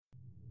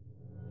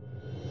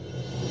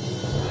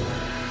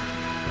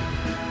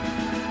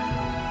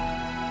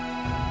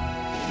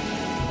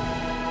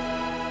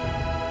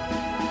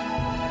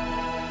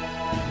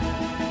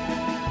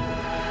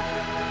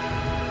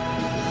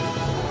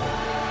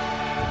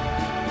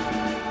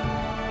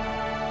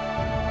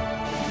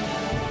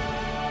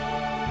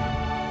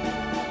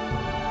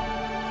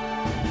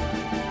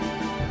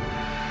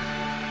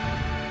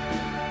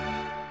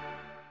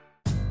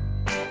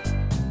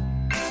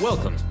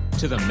Welcome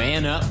to the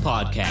Man Up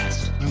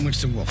Podcast, I'm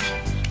Winston Wolfe.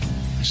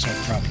 I solve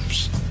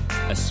problems.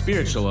 a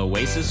spiritual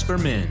oasis for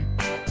men.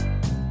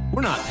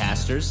 We're not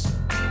pastors,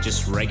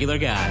 just regular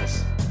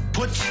guys.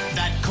 Put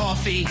that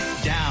coffee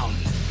down.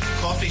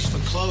 Coffee's for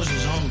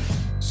closers only.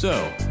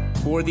 So,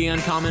 for the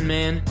uncommon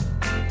man,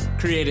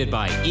 created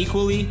by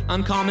equally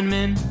uncommon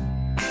men,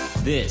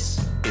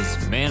 this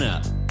is Man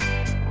Up.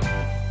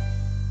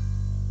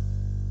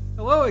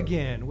 Hello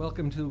again.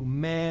 Welcome to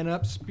Man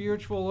Up,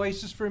 Spiritual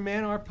Oasis for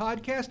Men, our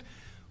podcast.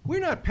 We're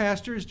not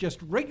pastors,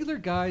 just regular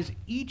guys,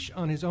 each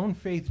on his own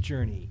faith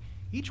journey.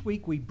 Each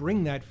week we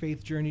bring that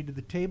faith journey to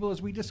the table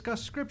as we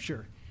discuss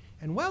Scripture.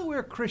 And while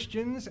we're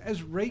Christians,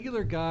 as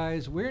regular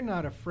guys, we're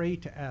not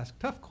afraid to ask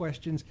tough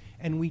questions,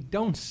 and we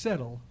don't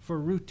settle for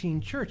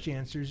routine church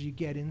answers you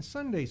get in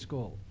Sunday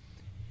school.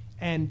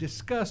 And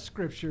discuss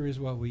Scripture is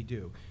what we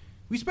do.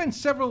 We spend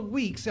several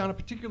weeks on a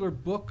particular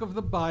book of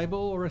the Bible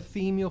or a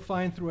theme you'll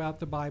find throughout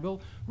the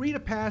Bible, read a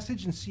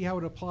passage and see how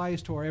it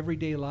applies to our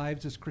everyday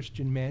lives as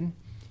Christian men.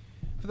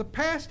 For the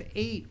past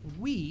 8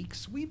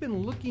 weeks, we've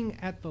been looking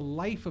at the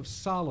life of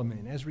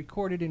Solomon as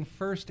recorded in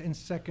 1st and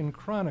 2nd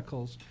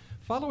Chronicles,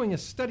 following a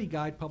study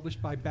guide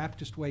published by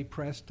Baptist Way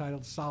Press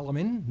titled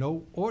Solomon,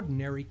 No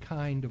Ordinary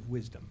Kind of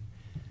Wisdom.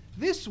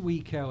 This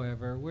week,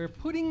 however, we're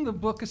putting the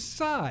book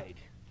aside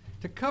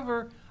to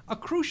cover a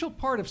crucial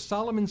part of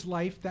Solomon's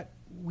life that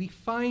we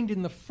find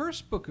in the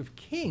first book of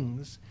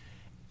Kings,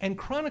 and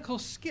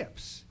Chronicles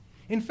skips.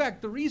 In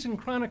fact, the reason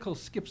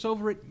Chronicles skips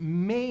over it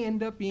may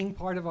end up being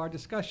part of our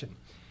discussion.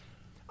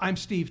 I'm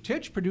Steve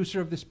Titch, producer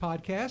of this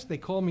podcast. They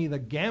call me the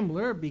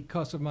Gambler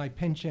because of my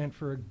penchant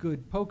for a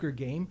good poker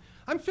game.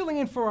 I'm filling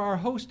in for our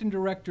host and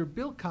director,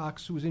 Bill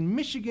Cox, who's in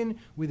Michigan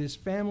with his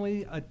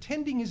family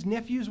attending his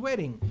nephew's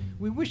wedding.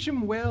 We wish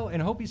him well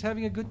and hope he's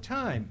having a good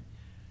time.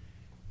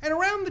 And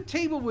around the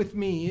table with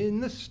me in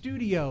the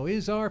studio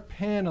is our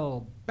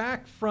panel,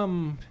 back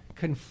from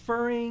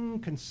conferring,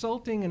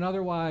 consulting, and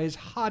otherwise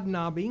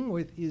hobnobbing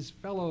with his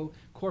fellow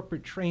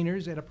corporate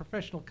trainers at a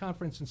professional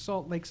conference in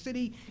Salt Lake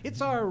City.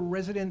 It's our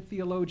resident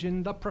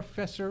theologian, the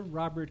Professor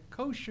Robert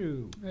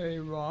Koshu. Hey,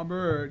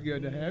 Robert,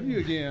 good to have you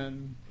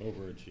again.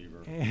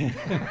 Overachiever.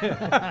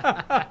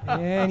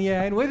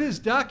 And with his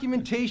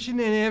documentation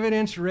and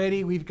evidence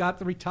ready, we've got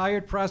the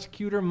retired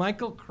prosecutor,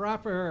 Michael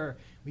Cropper.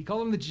 We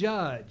call him the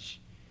judge.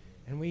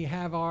 And we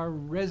have our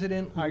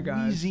resident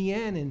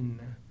Louisianan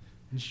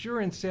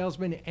insurance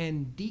salesman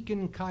and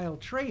Deacon Kyle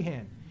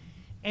Trahan.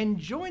 And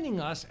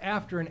joining us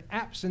after an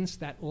absence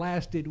that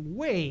lasted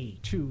way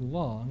too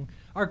long,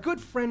 our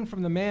good friend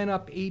from the Man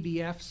Up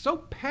ABF, so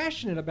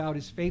passionate about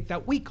his faith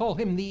that we call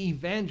him the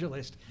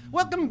evangelist.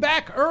 Welcome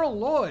back, Earl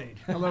Lloyd.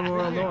 Hello,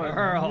 Earl Lloyd.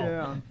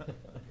 Earl.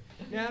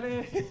 Now,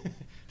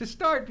 to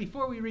start,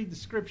 before we read the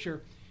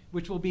scripture,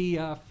 which will be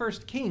 1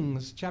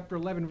 Kings chapter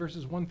 11,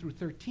 verses 1 through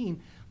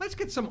 13. Let's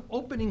get some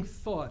opening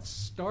thoughts,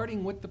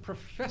 starting with the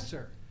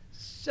professor.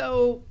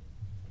 So,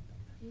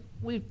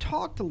 we've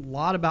talked a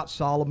lot about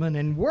Solomon,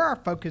 and where our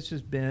focus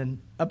has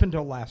been, up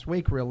until last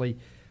week really,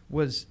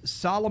 was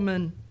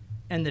Solomon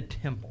and the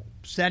temple,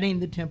 setting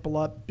the temple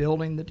up,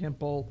 building the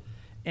temple,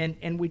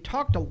 and we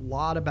talked a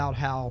lot about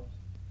how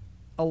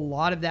a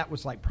lot of that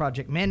was like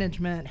project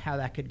management, how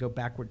that could go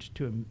backwards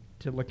to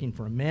looking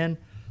for men.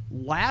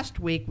 Last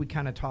week, we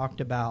kind of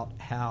talked about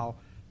how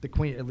the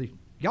queen, at least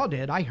y'all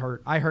did, I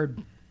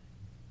heard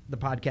the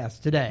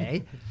podcast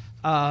today,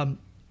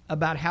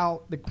 about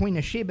how the Queen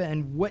of Sheba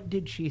and what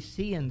did she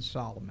see in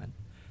Solomon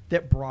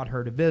that brought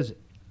her to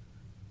visit.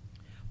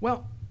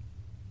 Well,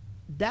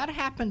 that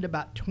happened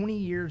about 20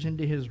 years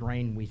into his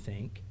reign, we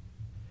think.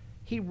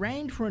 He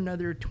reigned for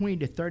another 20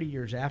 to 30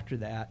 years after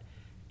that,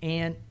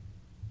 and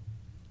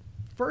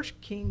 1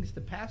 Kings, the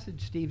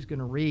passage Steve's going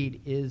to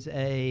read, is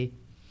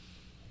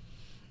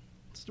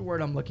what's the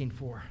word I'm looking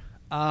for?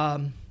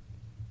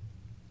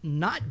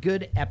 Not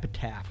good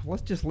epitaph.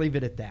 Let's just leave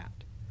it at that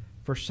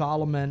for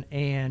Solomon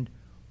and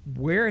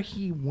where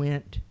he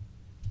went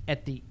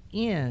at the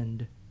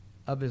end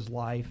of his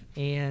life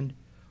and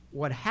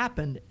what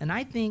happened. And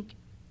I think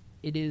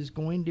it is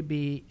going to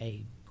be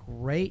a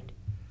great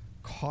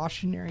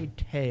cautionary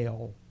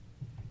tale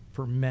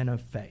for men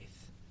of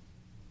faith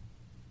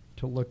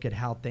to look at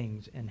how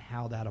things and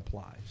how that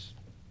applies.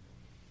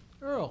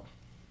 Earl.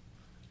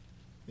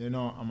 You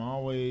know, I'm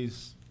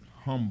always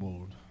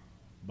humbled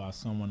by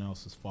someone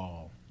else's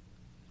fall.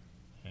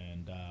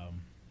 And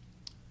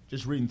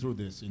just reading through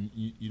this, and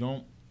you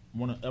don't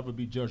want to ever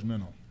be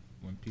judgmental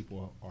when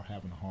people are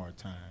having a hard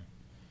time.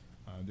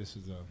 This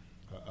is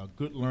a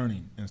good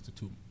learning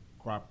institute.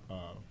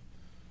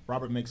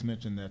 Robert makes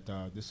mention that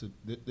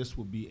this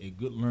will be a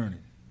good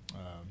learning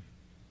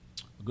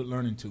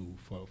tool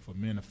for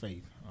men of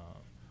faith.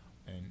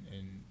 And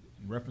in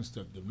reference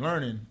to the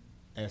learning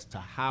as to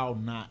how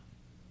not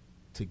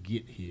to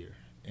get here.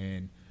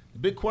 And the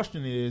big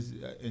question is,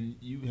 and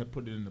you have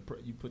put it in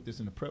you put this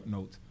in the prep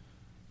notes,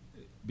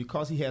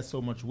 because he has so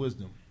much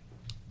wisdom,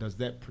 does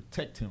that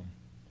protect him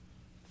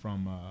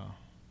from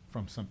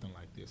something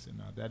like this?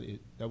 And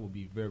that will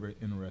be very, very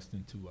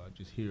interesting to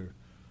just hear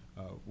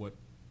what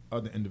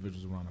other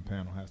individuals around the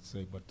panel has to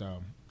say, but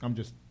I'm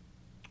just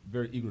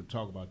very eager to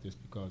talk about this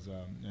because,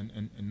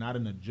 and not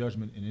in a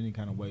judgment in any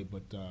kind of way,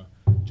 but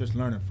just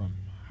learning from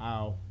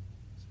how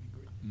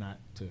not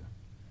to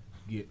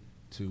get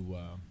to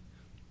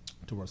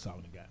where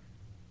Solomon got.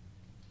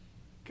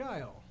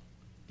 Kyle,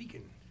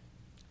 deacon.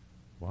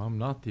 Well, I'm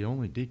not the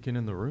only deacon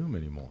in the room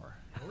anymore.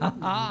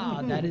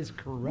 That is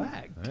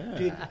correct.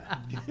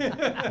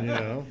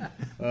 Yeah.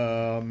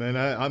 And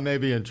I may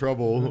be in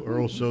trouble.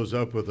 Earl shows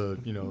up with a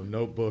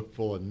notebook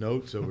full of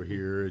notes over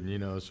here,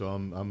 and so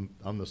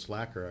I'm the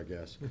slacker, I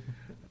guess.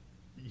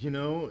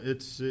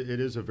 It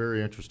is a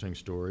very interesting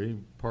story.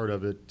 Part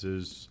of it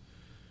is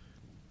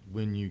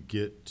when you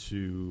get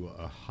to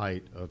a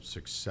height of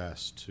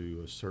success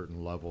to a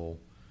certain level.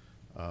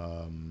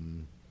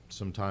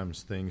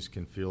 Sometimes things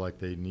can feel like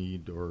they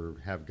need or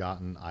have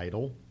gotten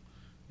idle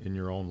in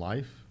your own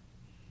life,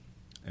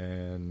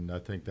 and I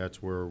think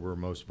that's where we're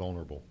most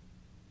vulnerable.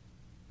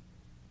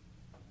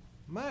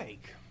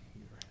 Mike.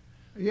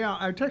 Yeah,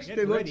 our text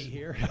today Get looks. ready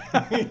here.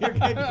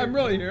 I'm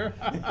really here.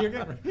 You're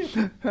getting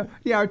ready.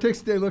 Yeah, our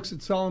text today looks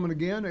at Solomon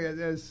again,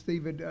 as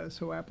Steve had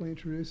so aptly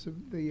introduced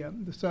the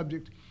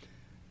subject,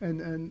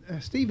 and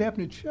Steve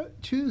happened to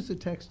choose the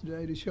text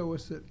today to show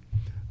us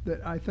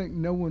that I think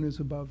no one is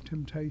above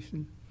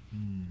temptation,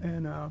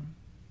 and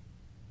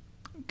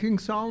King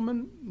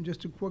Solomon.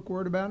 Just a quick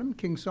word about him.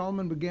 King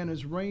Solomon began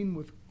his reign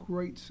with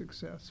great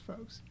success,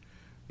 folks,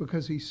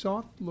 because he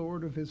sought the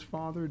Lord of his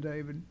father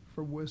David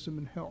for wisdom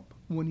and help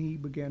when he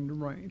began to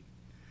reign.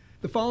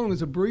 The following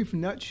is a brief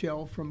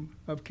nutshell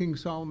of King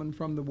Solomon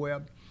from the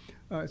web.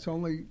 It's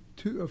only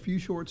a few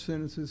short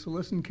sentences, so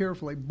listen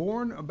carefully.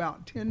 Born about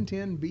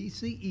 1010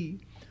 BCE,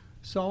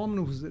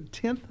 Solomon was the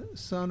 10th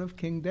son of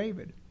King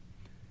David.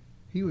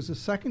 He was the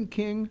second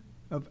king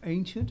of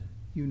ancient,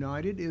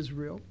 united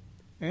Israel,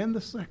 and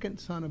the second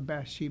son of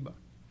Bathsheba.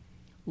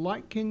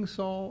 Like King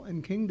Saul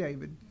and King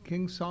David,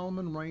 King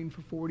Solomon reigned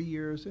for 40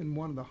 years in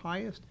one of the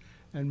highest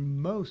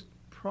and most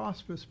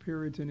prosperous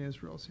periods in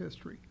Israel's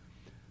history,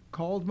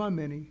 called by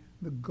many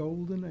the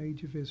Golden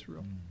Age of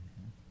Israel.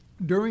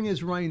 During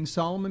his reign,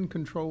 Solomon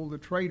controlled the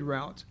trade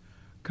routes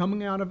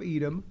coming out of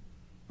Edom,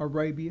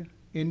 Arabia,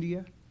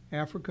 India,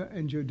 Africa,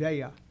 and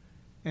Judea,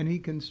 and he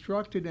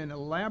constructed an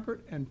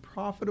elaborate and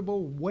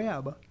profitable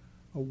web,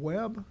 a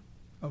web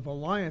of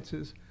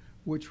alliances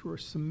which were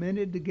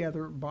cemented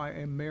together by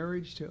a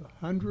marriage to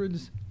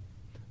hundreds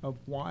of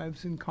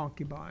wives and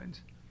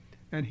concubines.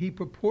 And he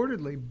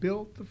purportedly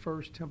built the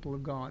first temple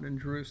of God in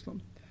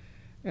Jerusalem.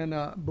 And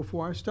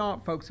before I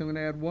stop, folks, I'm going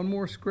to add one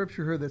more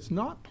scripture here that's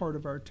not part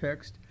of our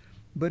text,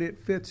 but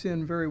it fits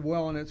in very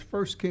well, and it's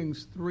 1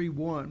 Kings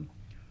 3:1.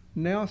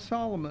 Now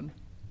Solomon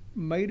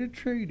made a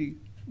treaty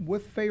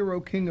with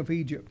Pharaoh, king of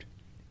Egypt,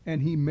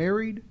 and he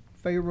married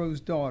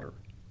Pharaoh's daughter.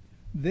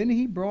 Then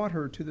he brought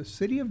her to the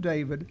city of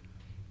David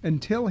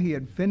until he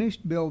had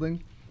finished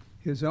building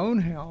his own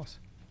house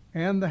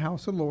and the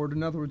house of the Lord,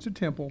 in other words, the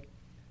temple,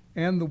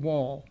 and the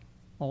wall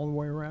all the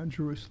way around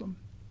Jerusalem.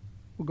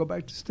 We'll go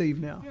back to Steve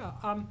now.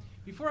 Yeah.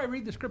 Before I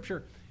read the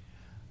scripture,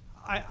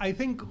 I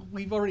think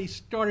we've already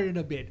started it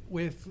a bit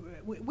with.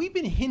 We've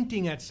been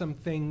hinting at some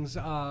things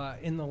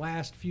in the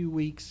last few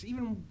weeks,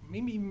 even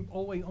maybe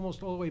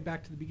almost all the way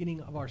back to the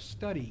beginning of our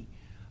study,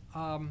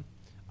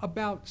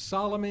 about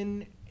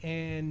Solomon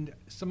and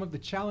some of the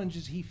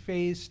challenges he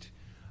faced.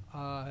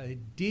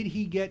 Did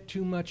he get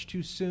too much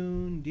too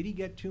soon? Did he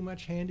get too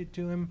much handed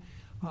to him?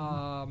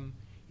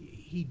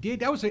 He did.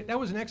 That was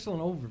an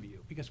excellent overview,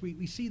 because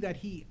we see that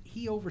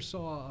he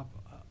oversaw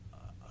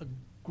a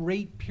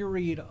great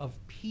period of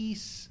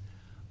peace,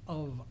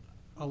 of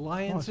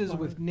alliances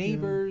with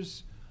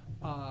neighbors,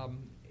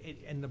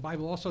 and the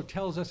Bible also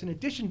tells us, in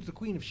addition to the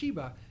Queen of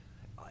Sheba,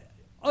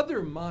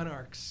 other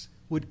monarchs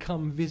would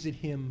come visit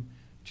him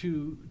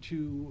to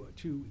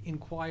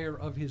inquire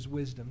of his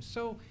wisdom.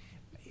 So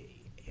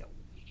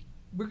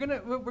we're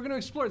gonna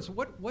explore this.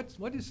 What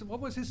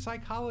was his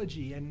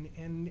psychology,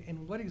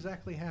 and what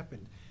exactly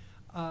happened?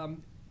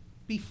 I'm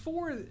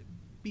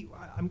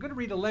going to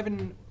read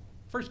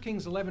 1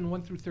 Kings 11,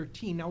 1 through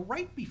 13. Now,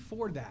 right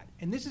before that,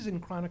 and this is in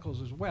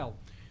Chronicles as well,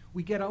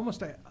 we get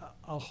almost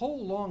a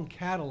whole long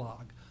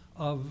catalog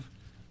of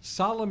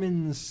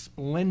Solomon's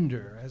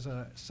splendor, as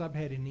a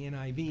subhead in the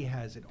NIV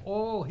has it.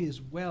 All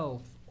his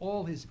wealth,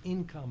 all his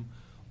income,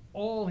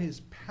 all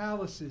his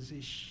palaces,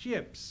 his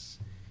ships,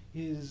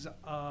 his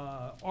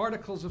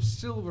articles of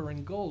silver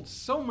and gold.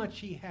 So much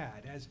he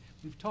had, as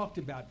we've talked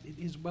about.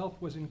 His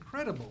wealth was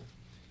incredible.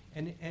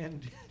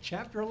 And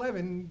chapter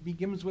 11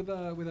 begins with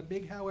a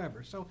big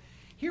however. So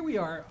here we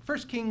are, 1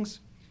 Kings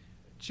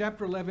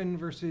chapter 11,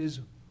 verses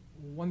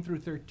 1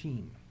 through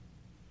 13.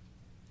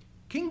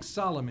 King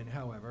Solomon,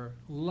 however,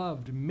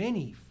 loved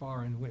many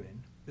foreign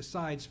women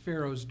besides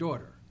Pharaoh's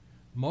daughter,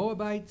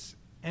 Moabites,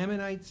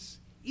 Ammonites,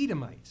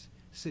 Edomites,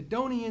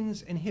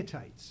 Sidonians, and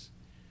Hittites.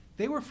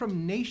 They were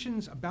from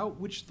nations about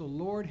which the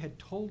Lord had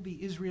told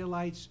the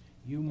Israelites,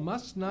 "You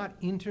must not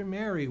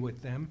intermarry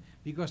with them,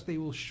 because they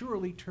will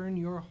surely turn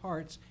your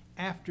hearts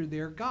after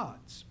their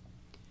gods."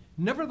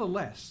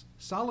 Nevertheless,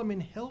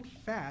 Solomon held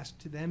fast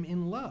to them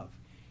in love.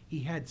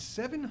 He had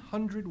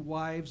 700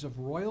 wives of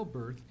royal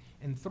birth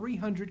and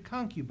 300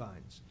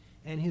 concubines,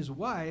 and his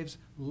wives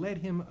led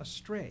him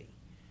astray.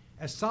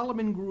 As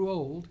Solomon grew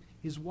old,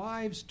 his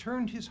wives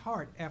turned his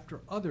heart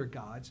after other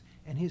gods,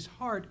 and his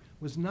heart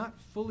was not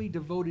fully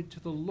devoted to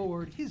the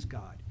Lord his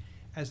God,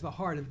 as the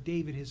heart of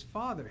David his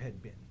father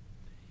had been.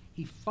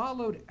 He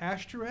followed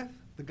Ashtoreth,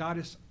 the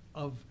goddess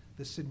of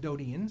the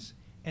Sidonians,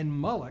 and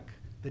Moloch,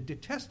 the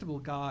detestable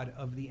god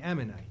of the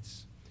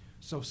Ammonites.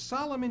 So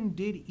Solomon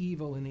did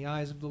evil in the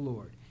eyes of the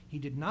Lord. He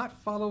did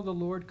not follow the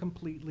Lord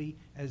completely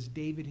as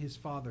David his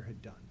father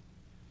had done.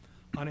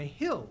 On a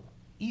hill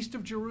east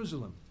of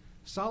Jerusalem,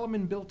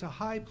 Solomon built a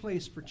high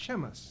place for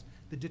Chemosh,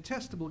 the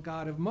detestable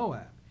god of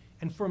Moab,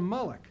 and for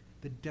Moloch,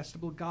 the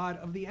detestable god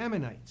of the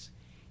Ammonites.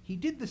 He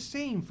did the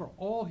same for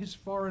all his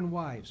foreign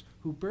wives,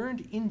 who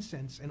burned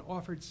incense and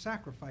offered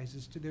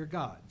sacrifices to their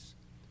gods.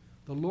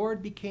 The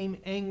Lord became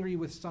angry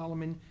with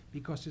Solomon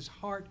because his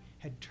heart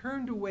had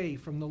turned away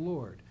from the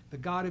Lord, the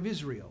God of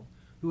Israel,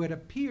 who had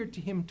appeared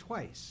to him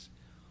twice.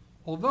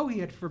 Although he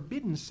had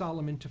forbidden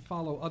Solomon to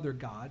follow other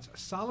gods,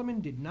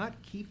 Solomon did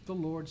not keep the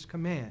Lord's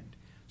command.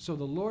 So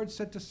the Lord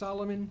said to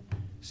Solomon,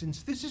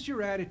 "Since this is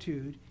your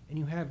attitude, and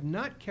you have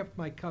not kept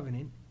my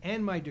covenant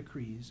and my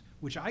decrees,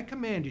 which I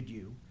commanded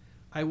you,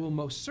 I will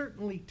most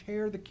certainly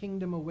tear the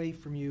kingdom away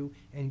from you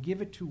and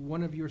give it to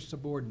one of your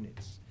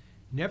subordinates.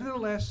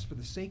 Nevertheless, for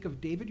the sake of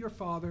David your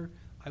father,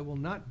 I will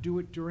not do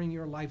it during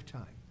your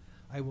lifetime.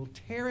 I will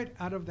tear it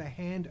out of the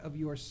hand of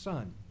your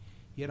son.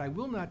 Yet I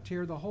will not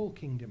tear the whole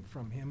kingdom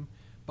from him,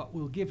 but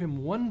will give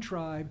him one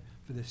tribe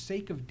for the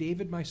sake of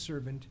David my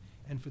servant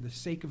and for the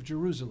sake of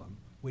Jerusalem,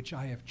 which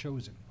I have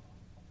chosen."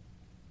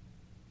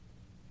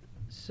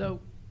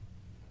 So,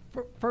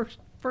 first,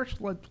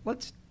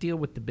 let's deal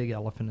with the big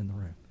elephant in the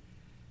room.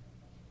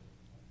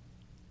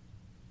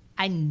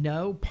 I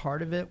know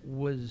part of it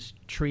was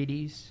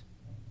treaties,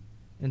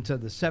 and so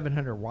the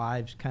 700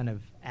 wives kind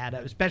of add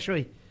up,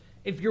 especially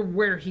if you're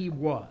where he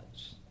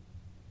was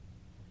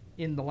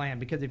in the land.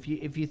 Because if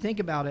you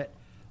think about it,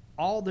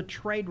 all the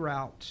trade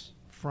routes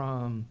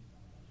from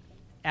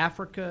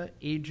Africa,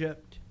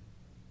 Egypt,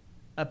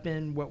 up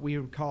in what we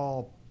would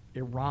call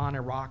Iran,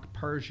 Iraq,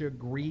 Persia,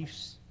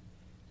 Greece,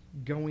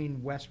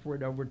 going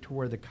westward over to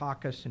where the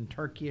Caucasus and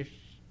Turkish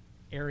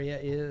area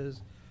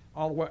is,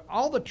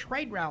 all the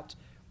trade routes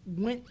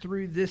went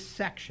through this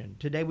section.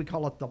 Today we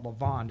call it the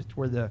Levant. It's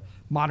where the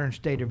modern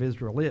state of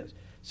Israel is.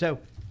 So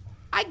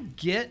I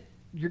get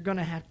you're going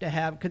to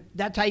have, cause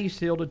that's how you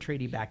sealed a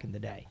treaty back in the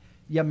day.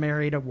 You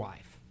married a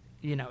wife.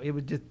 You know, it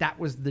was just, that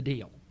was the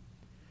deal.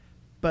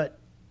 But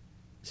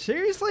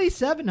seriously,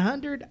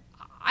 700,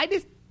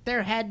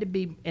 there had to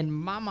be, in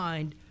my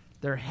mind,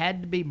 there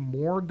had to be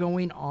more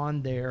going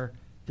on there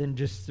than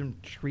just some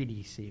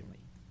treaty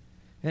sealing.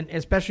 And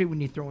especially when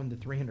you throw in the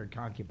 300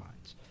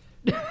 concubines.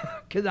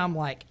 Because I'm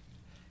like,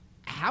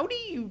 how do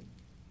you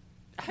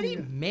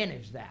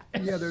manage that?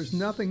 Yeah, there's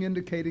nothing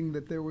indicating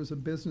that there was a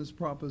business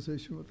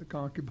proposition with the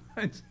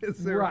concubines.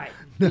 Is there? Right.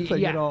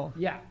 Nothing at all.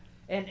 Yeah.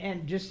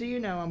 And just so you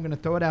know, I'm going to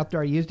throw it out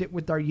there. I used it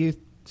with our youth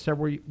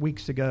several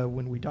weeks ago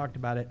when we talked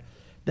about it.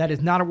 That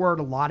is not a word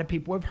a lot of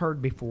people have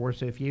heard before.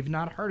 So if you've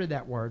not heard of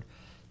that word,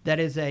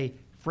 that is a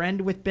friend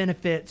with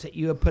benefits that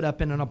you have put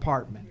up in an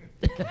apartment.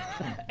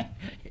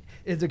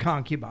 Is a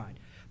concubine.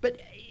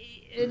 But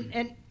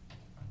and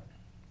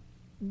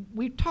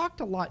we've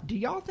talked a lot. Do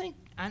y'all think,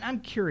 and I'm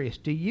curious,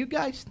 do you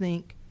guys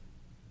think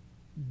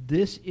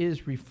this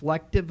is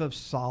reflective of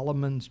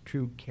Solomon's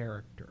true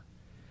character?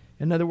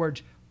 In other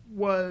words,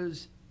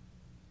 was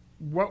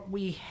what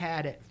we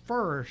had at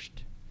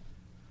first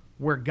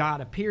where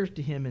God appears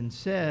to him and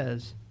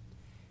says,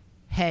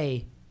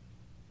 "Hey,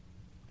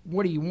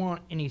 what do you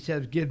want?" And he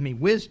says, "Give me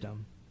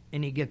wisdom."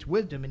 And he gets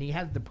wisdom, and he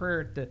has the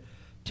prayer at the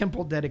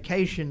temple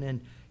dedication.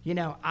 And, you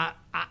know,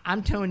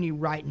 I'm telling you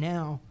right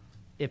now,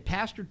 if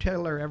Pastor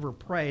Taylor ever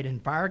prayed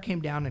and fire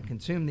came down and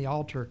consumed the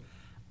altar,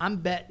 I'm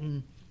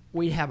betting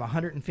we'd have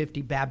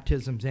 150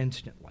 baptisms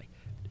instantly.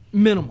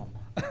 Minimum.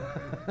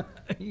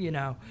 You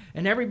know,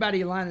 and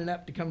everybody lining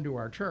up to come to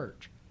our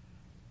church.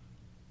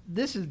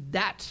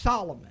 That's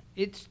Solomon.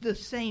 It's the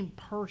same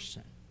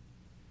person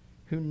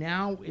who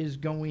now is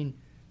going.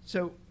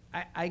 So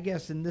I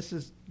guess, and this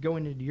is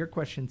going into your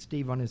question,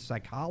 Steve, on his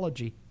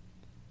psychology.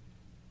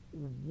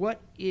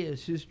 What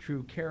is his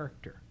true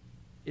character?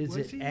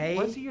 Was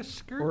he a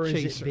skirt or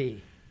chaser? Is it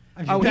B?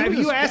 Are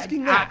you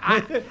asking that?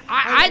 I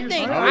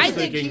think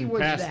thinking he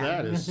was past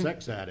that. that is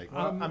sex addict.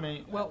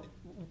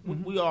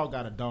 We all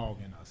got a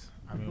dog in us.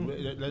 I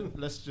mean,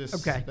 let's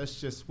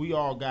just we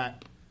all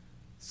got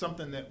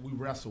something that we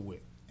wrestle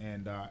with,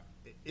 and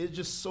it's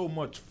just so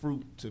much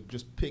fruit to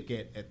just pick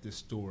at this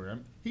story. I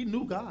mean, he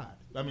knew God.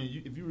 I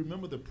mean, if you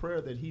remember the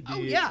prayer that he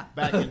did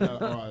back in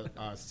the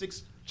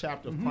 6th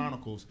chapter of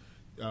Chronicles,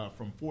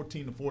 from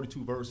 14 to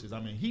 42 verses. I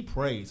mean, he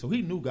prayed, so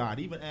he knew God,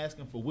 even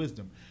asking for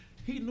wisdom.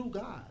 He knew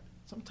God.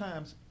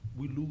 Sometimes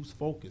we lose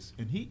focus,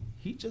 and he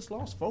just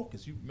lost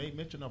focus. You made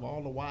mention of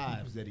all the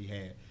wives that he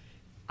had.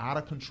 out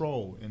of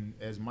control. And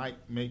as Mike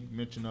made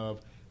mention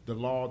of the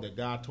law that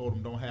God told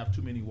him, don't have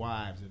too many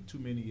wives and too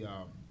many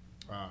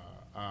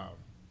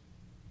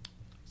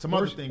some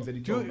other things that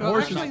he told him.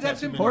 Actually,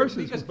 that's important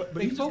because but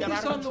they he just got focus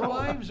out of on the control.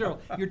 wives,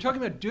 Earl. You're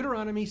talking about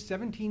Deuteronomy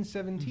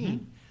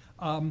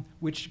 17:17,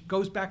 which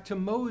goes back to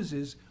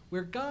Moses,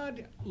 where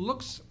God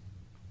looks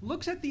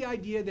at the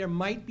idea there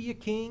might be a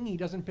king. He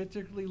doesn't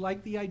particularly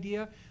like the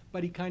idea,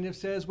 but he kind of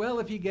says, well,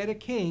 if you get a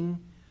king,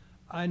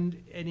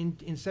 and in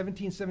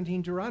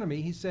 17:17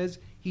 Deuteronomy, he says,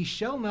 he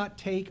shall not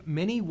take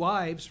many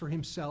wives for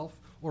himself,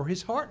 or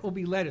his heart will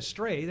be led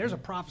astray. There's a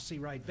prophecy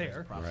right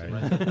there.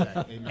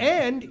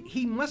 And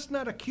he must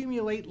not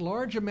accumulate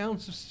large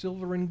amounts of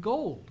silver and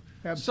gold.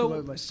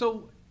 Absolutely.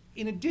 So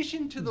in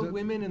addition to the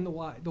women and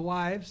the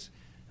wives,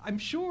 I'm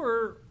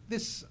sure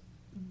this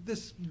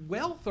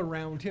wealth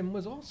around him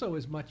was also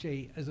as much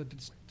as a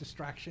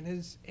distraction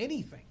as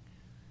anything.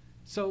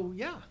 So,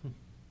 yeah.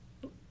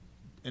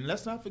 And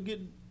let's not forget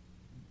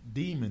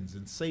demons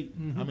and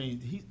Satan. I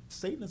mean,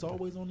 Satan is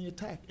always on the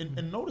attack.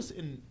 And notice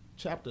in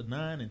chapter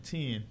 9 and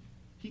 10,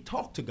 he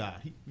talked to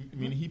God.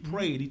 He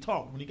prayed, he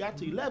talked. When he got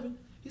to 11,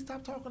 he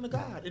stopped talking to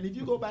God. And if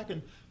you go back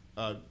and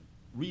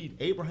read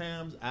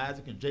Abraham's,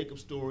 Isaac, and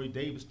Jacob's story,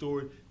 David's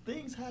story,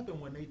 things happen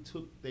when they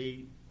took their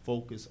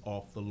focus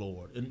off the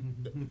Lord.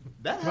 And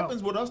that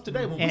happens with us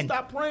today. When we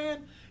stop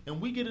praying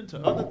and we get into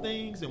other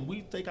things and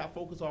we take our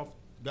focus off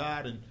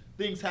God, and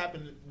things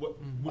happen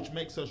which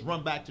makes us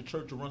run back to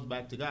church or runs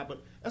back to God.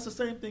 But that's the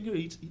same thing here.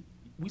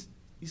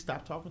 He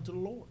stopped talking to the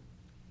Lord.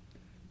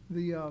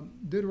 The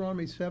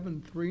Deuteronomy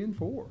 7:3 and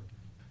 4.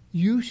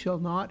 You shall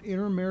not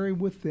intermarry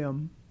with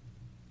them,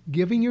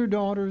 giving your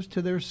daughters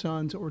to their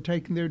sons or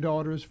taking their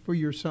daughters for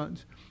your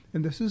sons.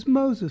 And this is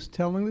Moses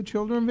telling the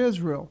children of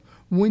Israel,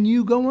 when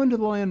you go into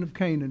the land of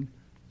Canaan,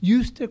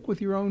 you stick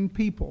with your own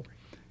people.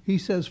 He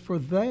says, for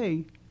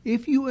they,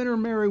 if you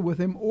intermarry with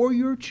them or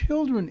your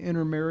children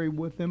intermarry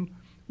with them,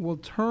 will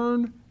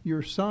turn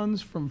your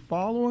sons from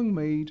following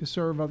me to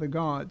serve other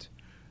gods.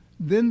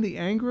 Then the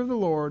anger of the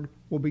Lord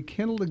will be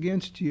kindled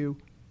against you,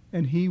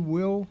 and he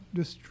will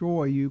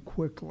destroy you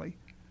quickly.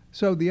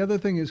 So the other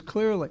thing is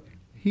clearly,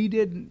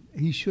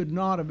 he should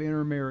not have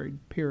intermarried,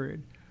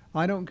 period.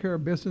 I don't care, a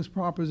business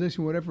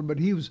proposition, whatever, but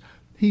he's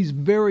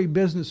very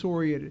business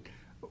oriented.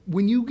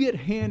 When you get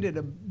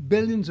handed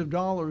billions of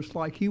dollars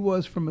like he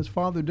was from his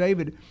father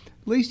David,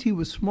 at least he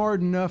was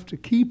smart enough to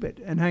keep it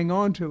and hang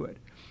on to it.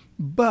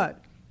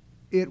 But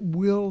it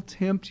will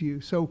tempt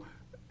you. So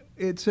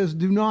it says,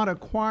 do not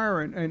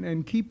acquire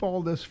and keep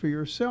all this for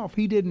yourself.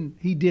 He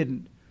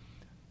didn't.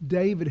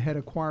 David had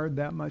acquired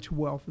that much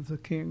wealth as a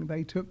king.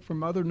 They took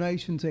from other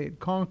nations they had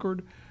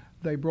conquered.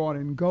 They brought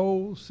in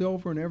gold,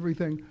 silver, and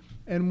everything.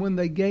 And when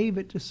they gave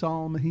it to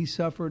Solomon, he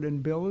suffered,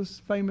 and Bill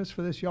is famous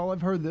for this. Y'all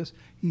have heard this.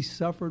 He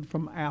suffered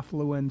from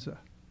affluenza.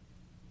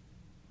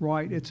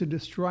 Right? It's a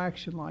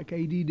distraction like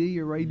ADD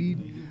or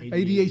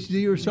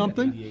ADHD or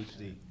something.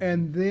 ADHD.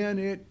 And then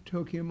it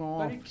took him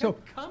off. But it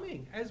kept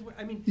coming.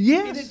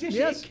 Yes, in addition,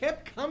 yes. it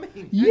kept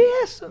coming.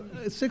 Yes,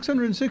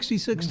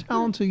 666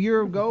 talents a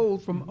year of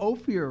gold from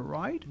Ophir,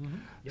 right?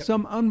 Yep.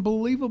 Some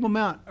unbelievable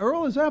amount.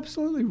 Earl is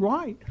absolutely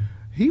right.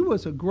 He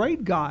was a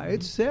great guy.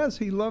 It says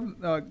he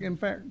loved, in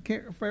fact,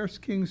 1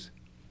 Kings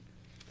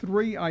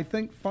 3, I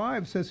think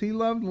 5, says he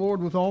loved the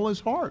Lord with all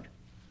his heart.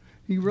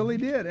 He really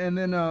did. And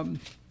then,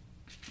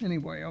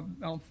 anyway,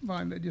 I'll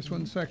find that just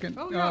 1 second.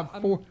 Oh,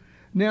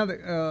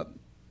 yeah.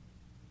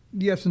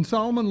 Yes, and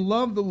Solomon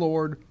loved the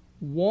Lord,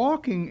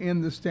 walking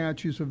in the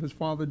statutes of his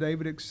father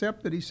David,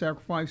 except that he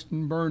sacrificed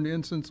and burned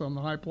incense on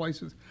the high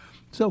places.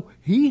 So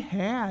he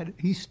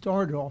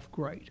started off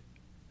great.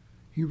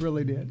 He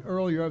really did.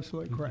 Earl, you're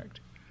absolutely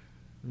correct.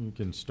 You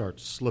can start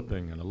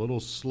slipping, and a little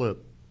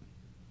slip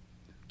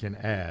can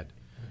add,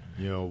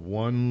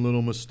 one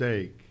little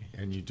mistake,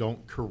 and you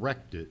don't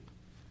correct it,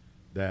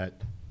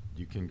 that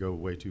you can go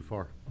way too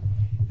far.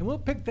 And we'll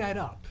pick that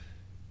up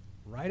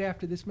right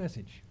after this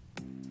message.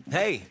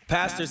 Hey,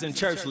 pastors and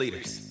church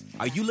leaders.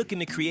 Are you looking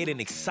to create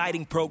an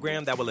exciting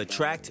program that will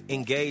attract,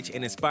 engage,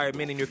 and inspire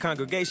men in your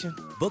congregation?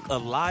 Book a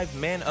live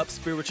Man Up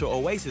Spiritual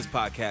Oasis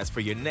podcast for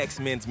your next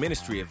men's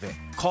ministry event.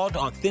 Called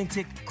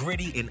Authentic,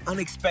 Gritty, and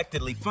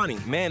Unexpectedly Funny,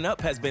 Man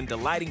Up has been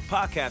delighting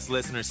podcast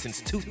listeners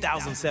since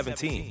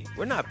 2017.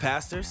 We're not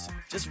pastors,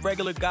 just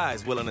regular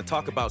guys willing to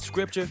talk about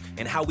scripture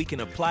and how we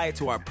can apply it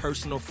to our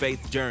personal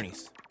faith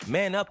journeys.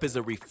 Man Up is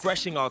a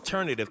refreshing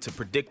alternative to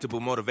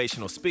predictable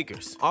motivational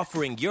speakers,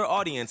 offering your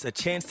audience a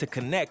chance to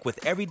connect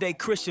with everyday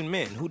Christian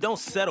men who don't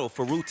settle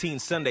for routine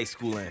Sunday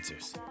school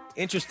answers.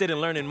 Interested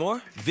in learning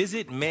more?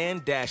 Visit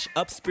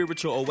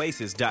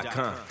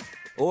man-upspiritualoasis.com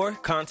or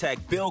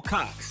contact Bill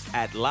Cox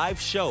at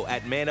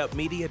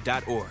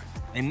liveshow@manupmedia.org.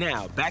 And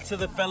now, back to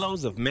the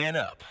fellows of Man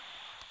Up.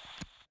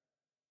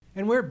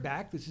 And we're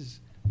back. This is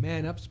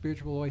Man Up,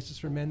 Spiritual Oasis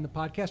for Men, the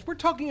podcast. We're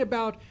talking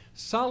about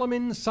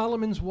Solomon,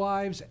 Solomon's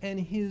wives, and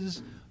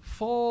his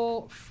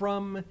fall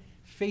from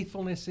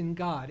faithfulness in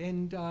God.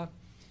 And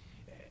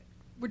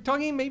we're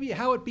talking maybe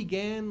how it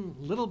began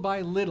little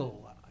by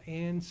little.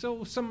 And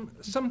so some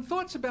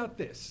thoughts about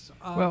this.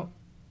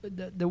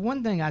 the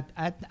one thing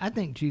I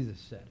think Jesus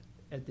said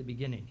at the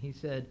beginning, he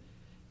said,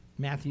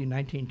 Matthew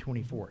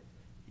 19:24,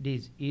 it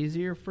is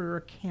easier for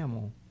a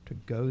camel to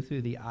go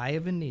through the eye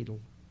of a needle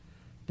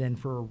than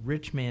for a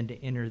rich man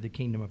to enter the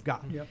kingdom of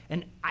God. Yep.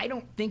 And I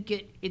don't think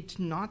it's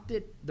not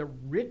that the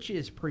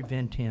riches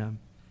prevent him.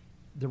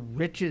 The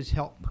riches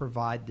help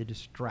provide the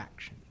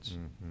distractions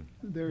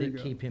There you that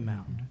go. keep him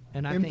out.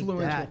 And I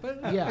Influential. think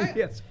But, that, yeah,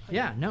 Yes.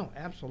 yeah, no,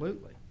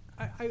 absolutely.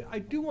 I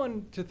do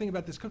want to think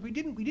about this because we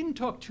didn't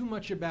talk too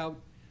much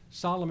about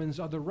Solomon's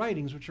other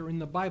writings, which are in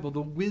the Bible,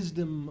 the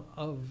wisdom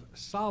of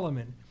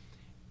Solomon.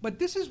 But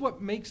this is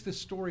what makes this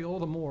story all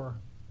the more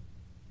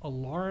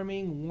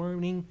alarming,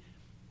 warning.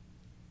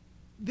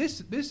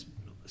 This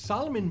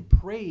Solomon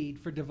prayed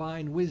for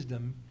divine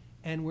wisdom,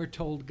 and we're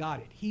told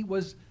got it. He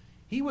was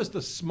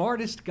the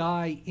smartest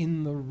guy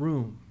in the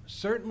room,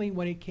 certainly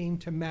when it came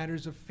to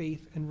matters of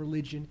faith and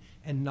religion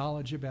and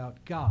knowledge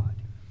about God.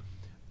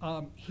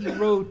 He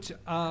wrote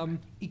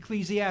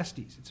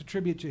Ecclesiastes. It's a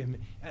tribute to him.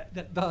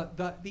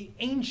 The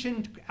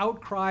ancient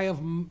outcry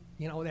of,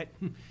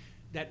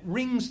 that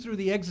rings through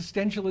the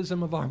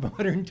existentialism of our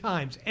modern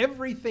times.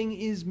 Everything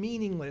is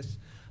meaningless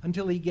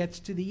until he gets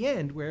to the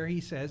end, where he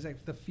says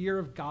that the fear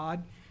of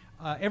God,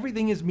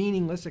 everything is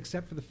meaningless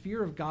except for the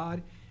fear of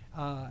God,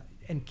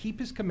 and keep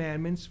his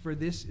commandments, for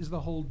this is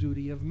the whole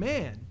duty of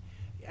man.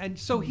 And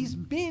so he's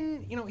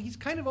been, he's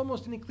kind of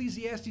almost in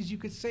Ecclesiastes, you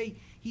could say,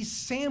 he's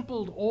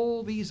sampled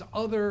all these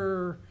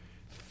other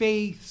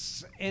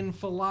faiths and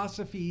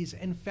philosophies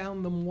and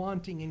found them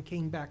wanting and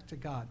came back to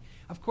God.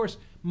 Of course,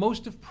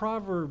 most of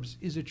Proverbs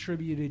is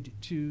attributed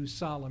to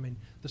Solomon.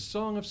 The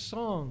Song of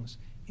Songs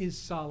is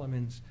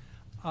Solomon's.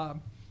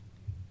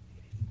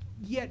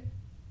 Yet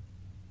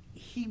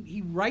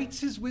he writes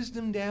his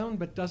wisdom down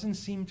but doesn't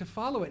seem to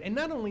follow it. And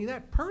not only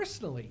that,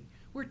 personally,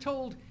 we're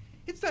told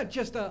it's not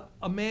just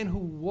a man who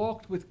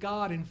walked with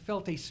God and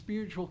felt a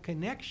spiritual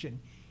connection.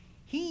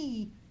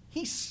 He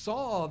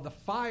saw the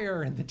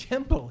fire in the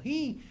temple.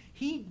 He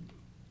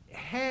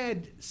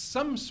had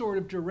some sort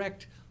of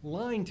direct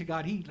line to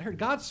God. He heard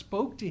God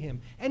spoke to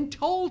him and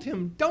told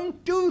him,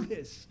 "Don't do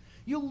this.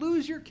 You'll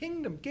lose your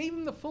kingdom." Gave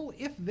him the full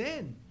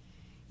if-then.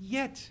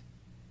 Yet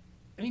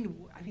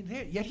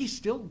he's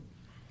still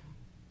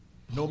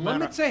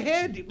limits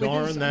ahead. with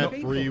Darn his that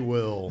faithful. free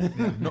will.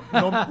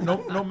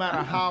 No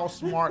matter how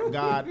smart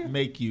God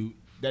make you,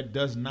 that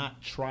does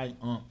not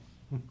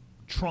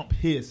trump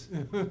his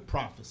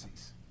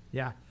prophecies.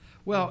 Yeah.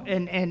 Well,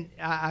 and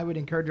I would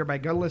encourage everybody,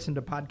 go listen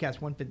to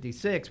podcast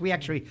 156. We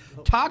actually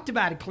talked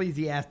about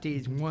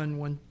Ecclesiastes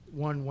 1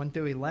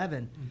 through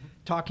 11,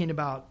 talking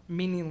about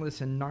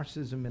meaningless and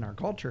narcissism in our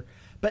culture.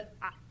 But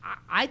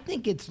I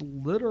think it's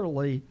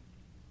literally,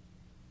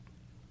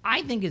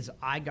 his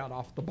eye got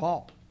off the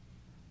ball.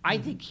 I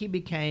think he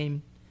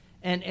became,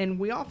 and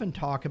we often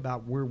talk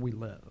about where we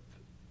live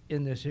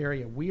in this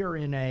area. We are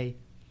in a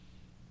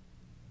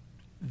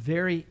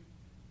very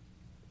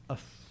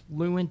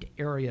affluent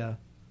area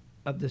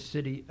of the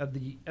city, of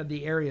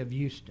the area of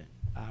Houston.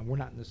 We're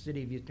not in the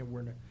city of Houston. We're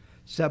in a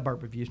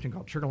suburb of Houston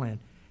called Sugar Land.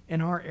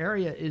 And our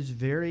area is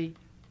very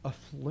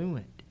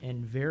affluent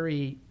and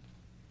very,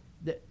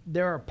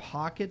 there are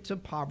pockets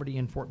of poverty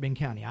in Fort Bend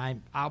County.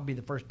 I'll be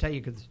the first to tell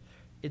you because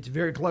it's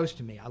very close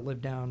to me. I live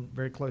down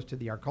very close to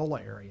the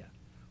Arcola area,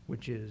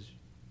 which is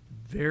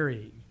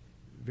very,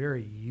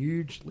 very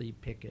hugely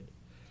picked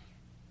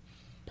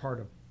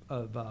part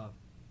of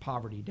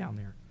poverty down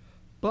there.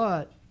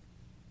 But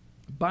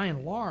by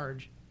and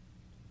large,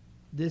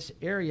 this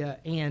area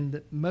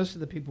and most of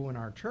the people in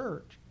our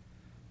church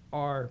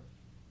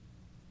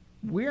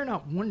we're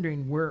not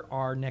wondering where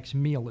our next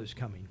meal is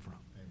coming from.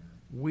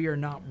 Amen. We are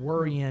not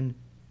worrying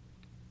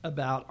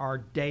about our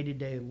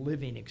day-to-day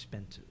living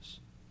expenses.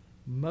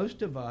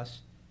 Most of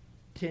us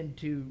tend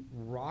to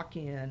rock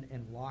in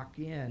and lock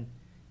in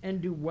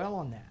and do well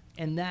on that.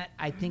 And that,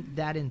 I think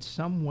that in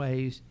some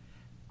ways,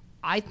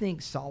 I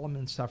think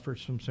Solomon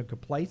suffers from some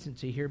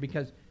complacency here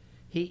because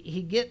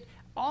he get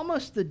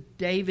almost the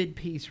David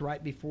piece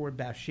right before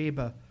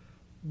Bathsheba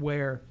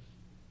where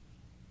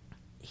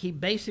he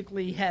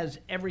basically has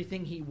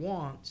everything he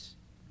wants,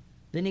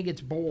 then he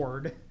gets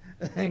bored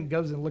and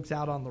goes and looks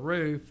out on the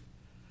roof,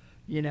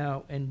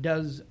 and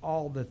does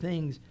all the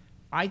things.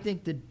 I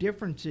think the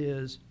difference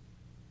is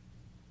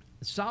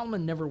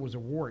Solomon never was a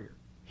warrior.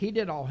 He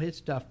did all his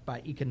stuff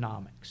by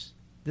economics.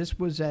 This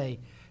was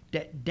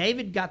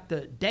David got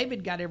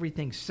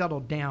everything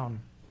settled down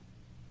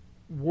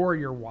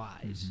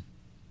warrior-wise.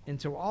 Mm-hmm.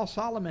 And so all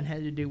Solomon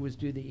had to do was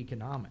do the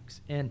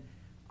economics. And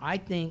I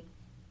think,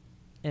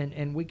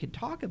 and we could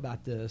talk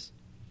about this,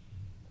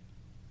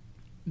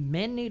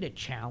 men need a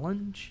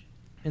challenge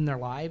in their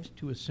lives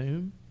to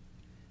assume.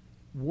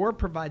 War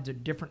provides a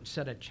different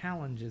set of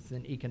challenges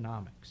than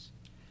economics.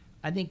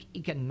 I think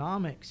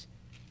economics,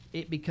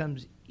 it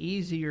becomes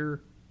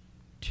easier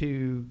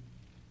to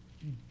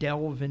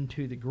delve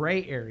into the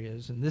gray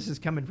areas, and this is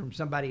coming from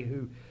somebody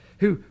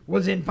who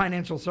was in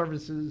financial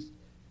services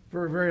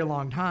for a very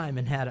long time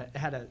and had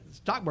a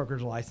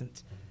stockbroker's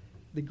license.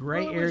 the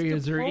gray Well, it was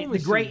areas are diplomacy,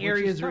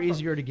 which is tougher.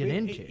 easier to get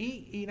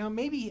He- into.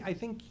 Maybe I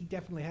think he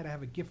definitely had to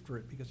have a gift for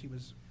it because he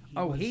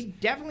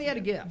definitely had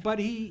a gift. But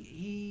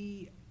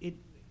it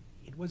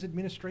was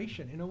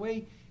administration in a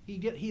way.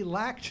 He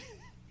lacked.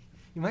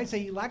 You might say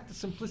he lacked the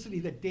simplicity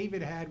that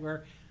David had,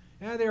 where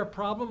they're a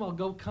problem, I'll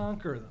go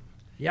conquer them.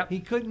 Yep. He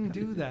couldn't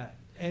do that.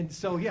 And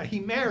so, he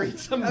married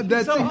some.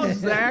 That's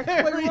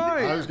exactly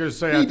right. I was going to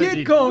say, He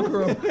did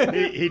conquer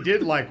him. he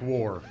did like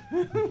war.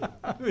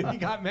 He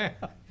got married.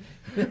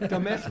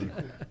 Domestic.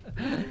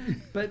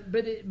 But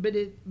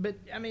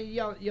I mean,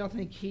 y'all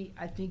think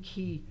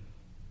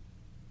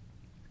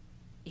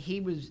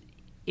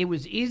it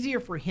was easier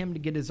for him to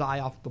get his eye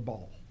off the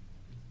ball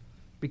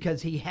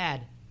because he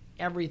had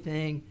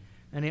everything,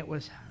 and it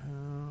was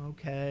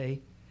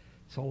okay.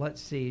 So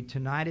let's see.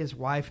 Tonight is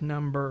wife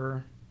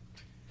number.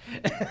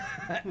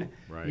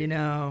 Right. You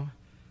know,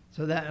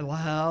 so that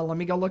let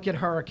me go look at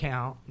her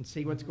account and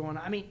see what's going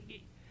on. I mean,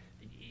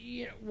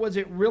 was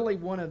it really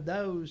one of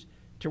those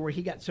to where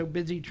he got so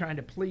busy trying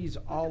to please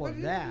all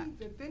of that?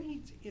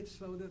 It's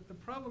so that the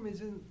problem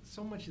isn't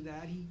so much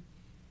that he.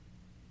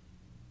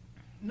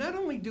 Not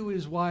only do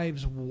his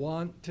wives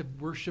want to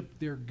worship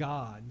their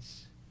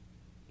gods,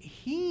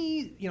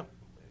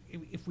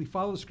 if we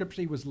follow the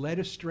scripture, he was led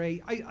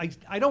astray.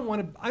 I don't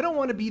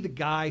want to be the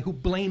guy who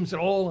blames it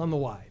all on the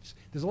wives.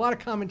 There's a lot of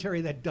commentary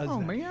that does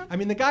that. Man. I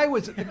mean, the guy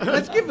was.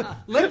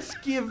 Let's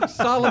give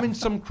Solomon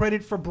some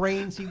credit for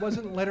brains. He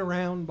wasn't led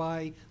around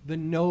by the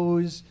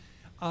nose.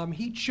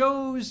 He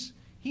chose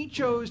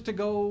to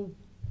go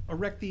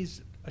erect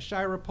these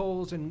Asherah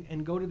poles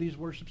and go to these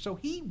worships. So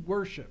he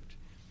worshipped.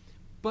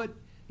 But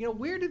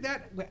where did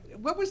that?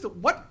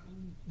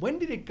 When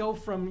did it go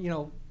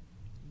from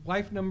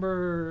wife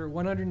number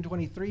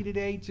 123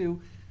 today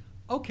to,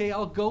 okay,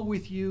 I'll go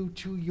with you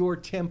to your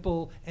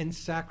temple and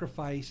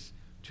sacrifice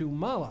to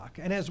Moloch.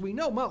 And as we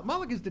know,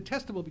 Moloch is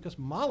detestable because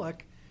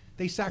Moloch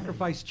they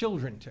sacrifice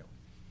children to.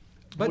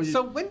 But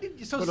suddenly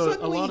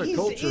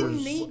he's in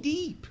knee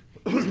deep.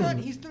 He's not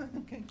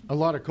okay. A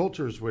lot of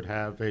cultures would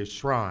have a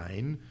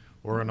shrine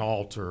or an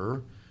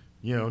altar,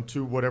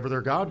 to whatever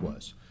their god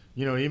was.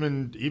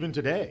 Even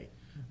today,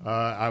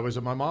 I was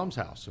at my mom's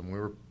house and we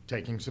were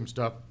taking some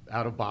stuff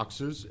out of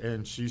boxes,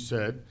 and she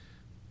said,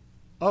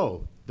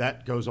 "Oh,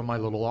 that goes on my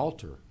little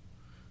altar."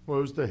 Well,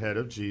 it was the head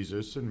of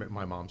Jesus, and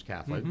my mom's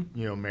Catholic,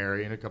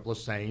 Mary and a couple of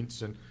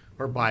saints and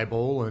her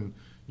Bible, and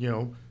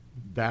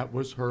that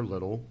was her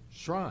little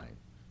shrine.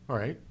 All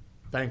right,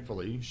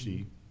 thankfully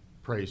she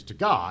prays to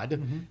God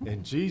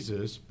and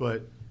Jesus,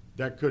 but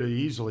that could have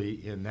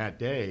easily in that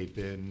day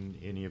been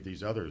any of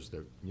these others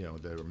that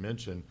that are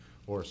mentioned,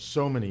 or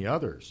so many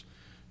others.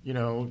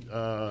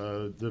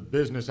 The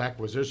business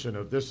acquisition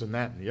of this and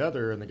that and the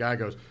other, and the guy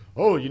goes,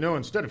 "Oh,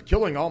 instead of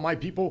killing all my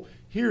people,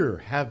 here,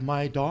 have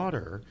my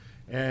daughter."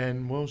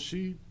 And, well,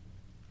 she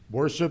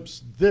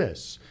worships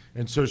this.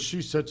 And so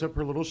she sets up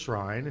her little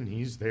shrine, and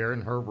he's there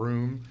in her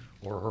room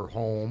or her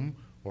home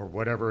or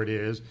whatever it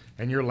is,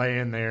 and you're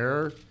laying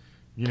there,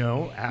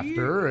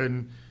 after,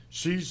 and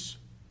she's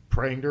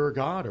praying to her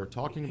God or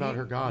talking about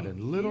her God,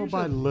 and little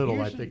by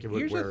little, I think it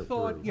would wear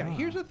through.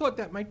 Here's a thought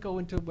that might go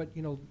into what,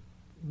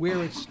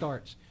 where it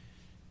starts.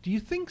 Do you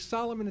think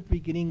Solomon at the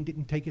beginning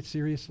didn't take it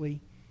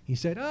seriously? He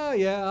said, "Oh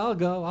yeah, I'll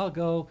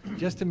go,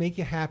 just to make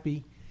you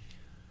happy."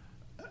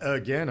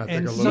 Again, I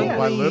think a little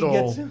by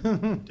little,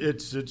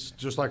 it's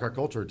just like our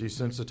culture,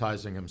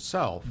 desensitizing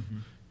himself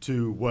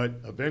to what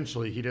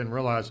eventually he didn't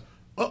realize,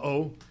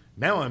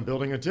 now I'm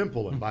building a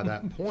temple. And by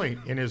that point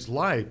in his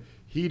life,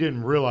 he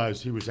didn't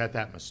realize he was at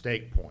that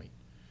mistake point.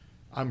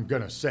 I'm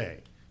going to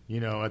say,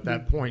 at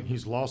that point,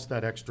 he's lost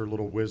that extra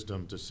little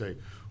wisdom to say,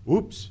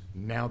 "Oops,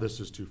 now this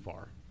is too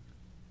far."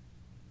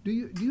 Do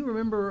you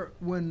remember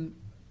when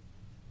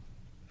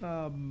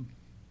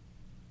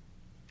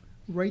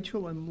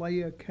Rachel and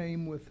Leah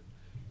came with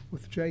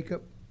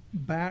Jacob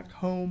back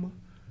home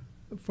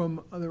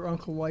from their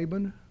uncle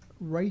Laban?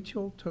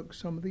 Rachel took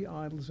some of the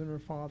idols in her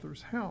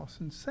father's house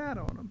and sat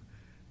on them.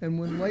 And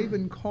when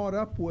Laban caught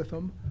up with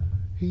them,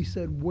 he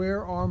said,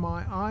 "Where are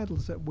my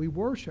idols that we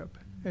worship?"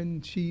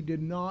 And she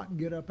did not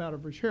get up out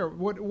of her chair.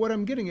 What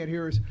I'm getting at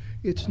here is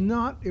it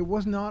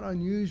was not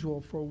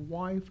unusual for a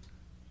wife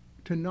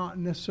to not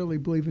necessarily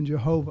believe in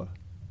Jehovah.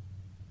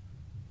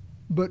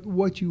 But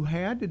what you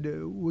had to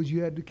do was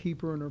you had to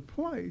keep her in her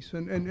place.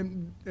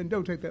 And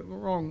don't take that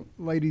wrong,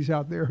 ladies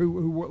out there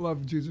who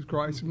love Jesus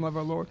Christ and love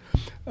our Lord.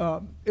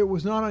 It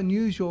was not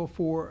unusual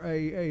for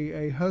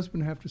a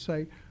husband to have to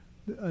say,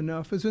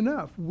 "Enough is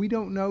enough." We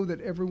don't know that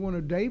every one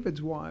of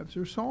David's wives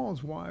or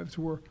Saul's wives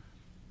were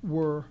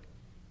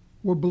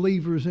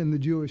believers in the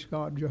Jewish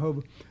God,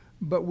 Jehovah.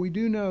 But we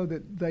do know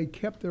that they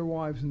kept their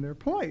wives in their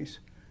place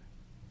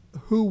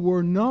who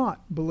were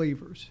not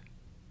believers,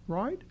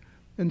 right?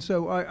 And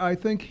so I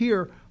think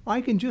here,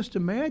 I can just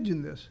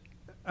imagine this.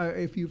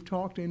 If you've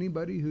talked to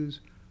anybody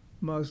who's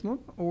Muslim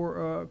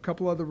or a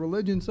couple other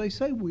religions, they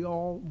say we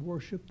all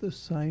worship the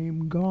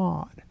same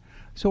God.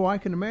 So I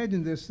can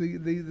imagine this.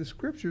 The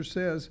scripture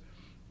says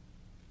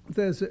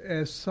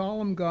As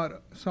Solomon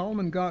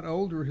got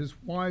older, his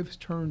wives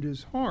turned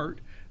his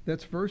heart.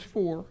 That's verse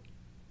 4,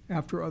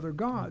 after other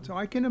gods. So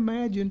I can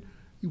imagine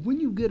when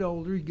you get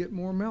older, you get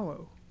more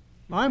mellow.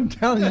 I'm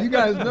telling you, you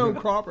guys know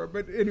Cropper,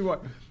 but anyway,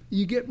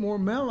 you get more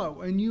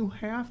mellow, and you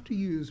have to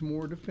use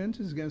more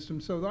defenses against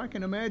them. So I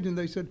can imagine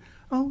they said,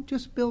 "Oh,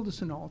 just build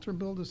us an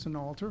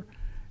altar,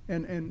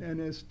 And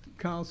as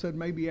Kyle said,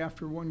 maybe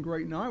after one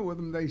great night with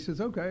them, they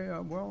says, "Okay,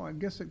 well, I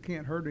guess it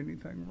can't hurt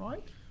anything,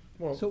 right?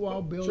 Well, so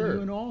I'll build sure.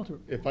 you an altar.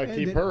 If I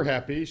keep her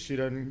happy, she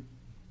doesn't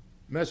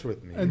mess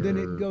with me." And then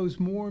it goes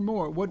more and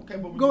more. Okay,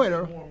 but go ahead,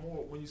 Earl.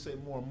 When you say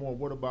more and more,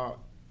 what about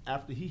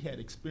after he had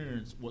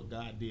experienced what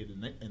God did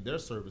in their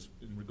service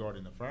in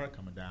regarding the fire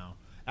coming down?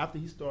 After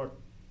he started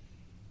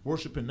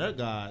worshiping their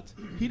gods,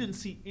 he didn't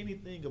see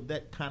anything of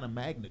that kind of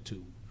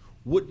magnitude.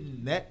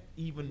 Wouldn't that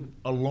even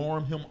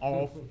alarm him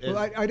off? Well,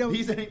 I don't.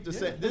 These ain't the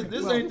same.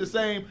 This ain't the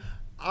same.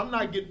 I'm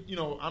not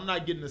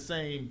getting the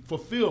same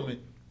fulfillment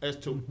as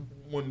to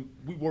when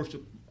we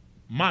worship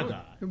my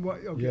God.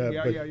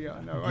 Okay, yeah.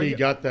 No, he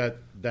got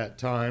that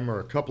time or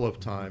a couple of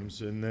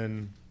times, and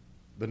then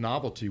the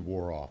novelty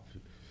wore off.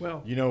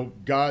 Well,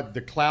 God,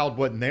 the cloud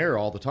wasn't there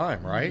all the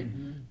time, right?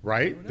 Mm-hmm.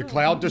 Right? No, the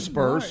cloud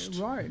dispersed,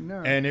 right,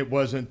 no. And it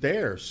wasn't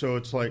there. So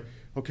it's like,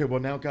 okay, well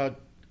now God,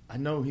 I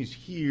know He's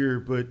here,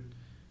 but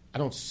I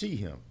don't see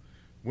Him.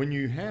 When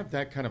you have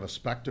that kind of a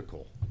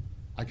spectacle,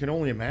 I can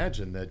only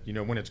imagine that,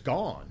 when it's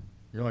gone,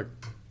 you're like,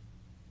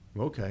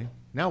 okay,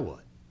 now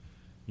what?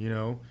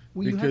 Well,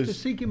 you have to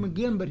seek Him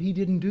again, but He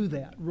didn't do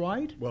that,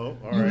 right? Well,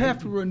 all you right. have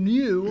to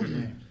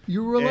renew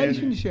your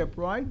relationship,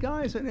 right,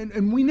 guys?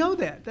 And we know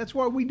that. That's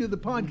why we do the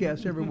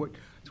podcast every week.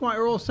 That's why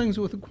Earl sings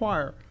with the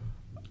choir.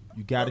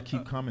 You got to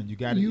keep coming. You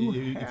got to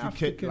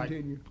continue.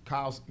 Like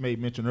Kyle made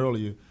mention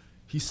earlier,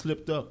 he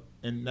slipped up,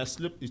 and that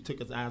slip he took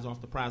his eyes off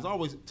the prize. I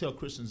always tell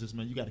Christians this,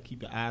 man. You got to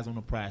keep your eyes on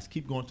the prize.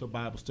 Keep going to a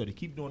Bible study.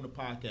 Keep doing the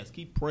podcast.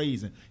 Keep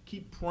praising.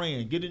 Keep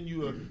praying. Get in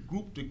you a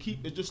group to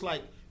keep. It's just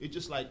like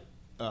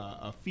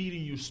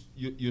feeding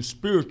your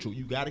spiritual.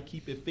 You got to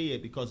keep it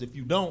fed, because if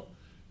you don't,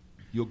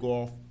 you'll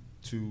go off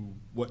to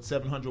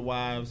 700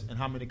 wives and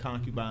how many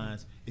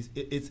concubines.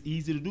 It's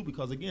easy to do,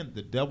 because again,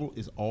 the devil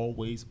is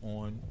always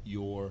on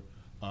your.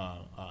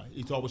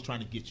 He's always trying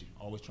to get you.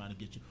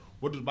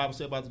 What does the Bible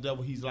say about the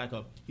devil? He's like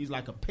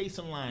a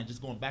pacing line,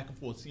 just going back and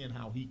forth, seeing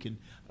how he can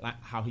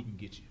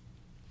get you.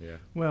 Yeah.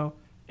 Well,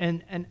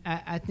 and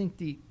I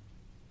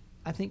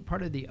think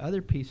part of the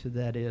other piece of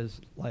that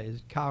is, like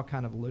as Kyle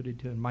kind of alluded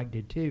to and Mike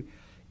did too,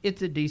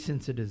 it's a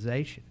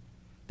desensitization.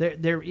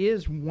 There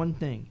is one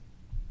thing.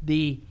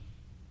 The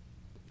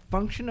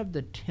function of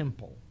the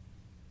temple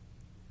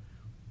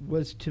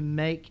was to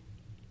make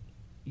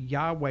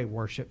Yahweh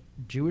worship,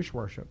 Jewish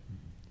worship,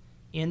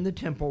 in the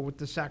temple with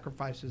the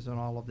sacrifices and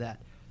all of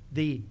that,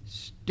 the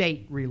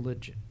state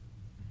religion.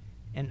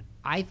 And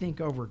I think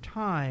over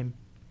time,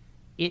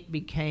 it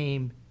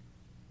became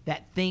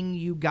that thing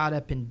you got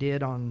up and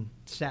did on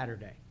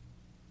Saturday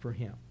for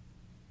him.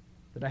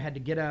 That I had to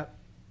get up,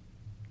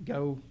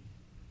 go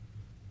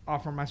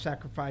offer my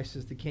sacrifice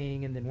as the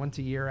king, and then once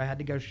a year I had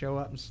to go show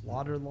up and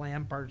slaughter the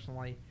lamb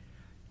personally.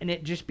 And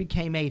it just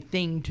became a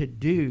thing to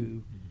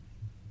do,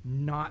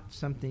 not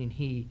something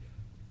he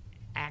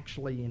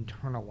actually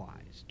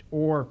internalized.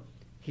 Or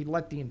he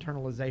let the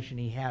internalization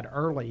he had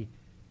early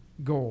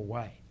go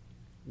away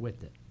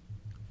with it.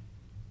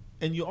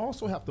 And you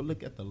also have to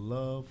look at the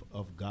love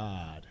of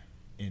God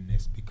in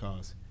this,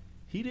 because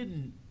he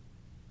didn't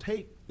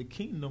take the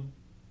kingdom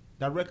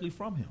directly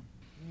from him.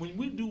 When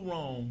we do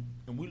wrong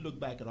and we look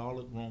back at all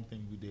the wrong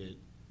things we did,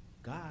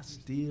 God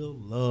still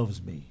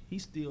loves me. He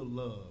still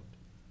loved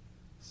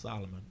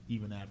Solomon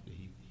even after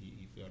he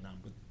fell down.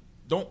 But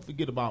don't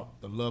forget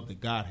about the love that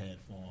God had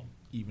for him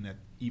even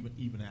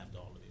after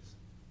all of this.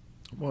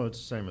 Well, it's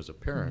the same as a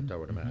parent, I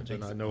would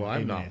imagine. I know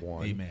I'm not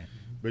one. Amen.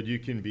 But you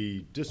can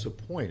be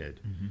disappointed,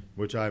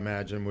 which I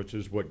imagine, which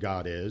is what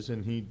God is,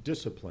 and he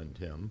disciplined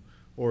him,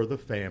 or the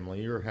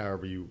family, or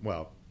however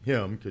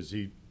him, because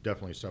he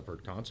definitely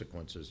suffered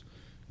consequences.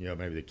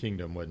 Maybe the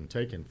kingdom wasn't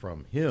taken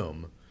from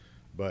him,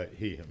 but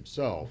he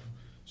himself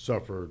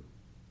suffered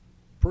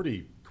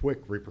pretty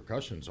quick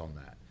repercussions on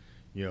that.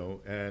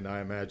 And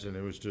I imagine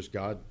it was just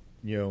God,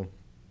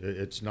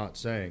 it's not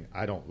saying,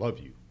 I don't love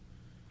you.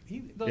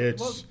 You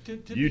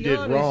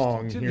did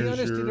wrong. To be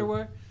honest, there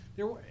were.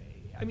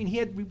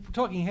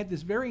 He had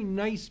this very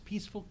nice,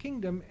 peaceful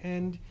kingdom,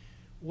 and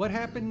what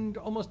happened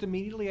almost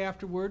immediately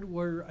afterward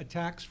were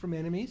attacks from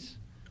enemies.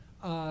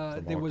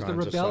 There was the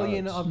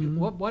rebellion of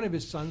one of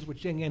his sons,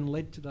 which again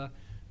led to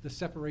the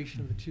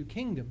separation of the two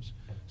kingdoms.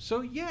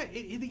 So at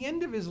the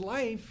end of his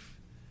life,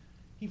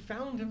 he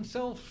found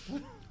himself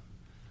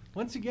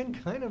once again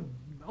kind of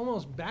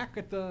almost back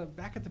at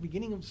the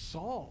beginning of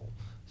Saul's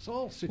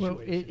situation. Well,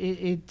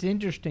 it's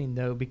interesting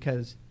though,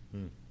 because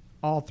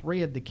all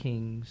three of the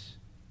kings,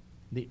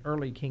 the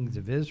early kings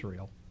of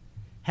Israel,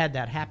 had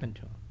that happen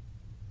to them.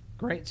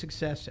 Great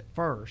success at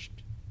first,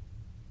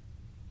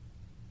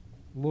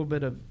 a little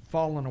bit of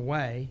falling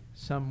away,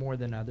 some more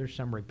than others,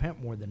 some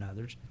repent more than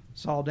others.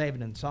 Saul,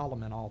 David, and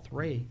Solomon, all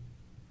three,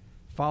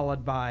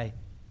 followed by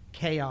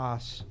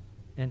chaos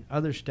and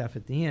other stuff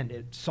at the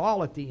end.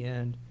 Saul at the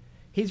end,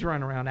 he's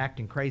running around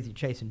acting crazy,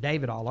 chasing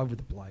David all over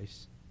the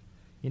place.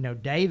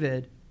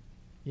 David,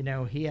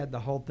 he had the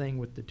whole thing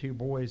with the 2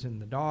 boys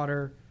and the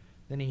daughter.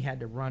 Then he had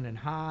to run and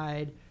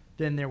hide.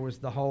 Then there was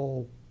the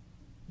whole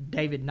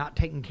David not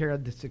taking care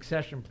of the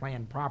succession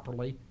plan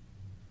properly,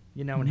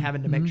 and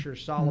having to make sure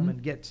Solomon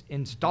gets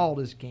installed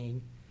as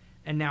king.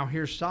 And now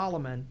here's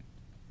Solomon,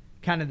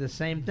 kind of the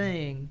same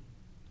thing,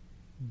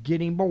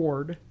 getting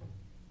bored,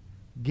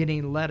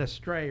 getting led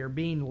astray, or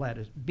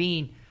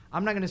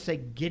I'm not going to say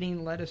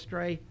getting led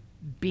astray,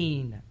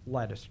 being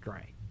led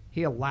astray.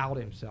 He allowed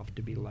himself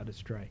to be led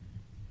astray.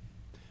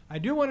 I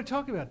do want to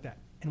talk about that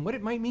and what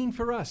it might mean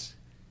for us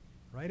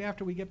right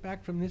after we get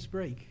back from this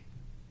break.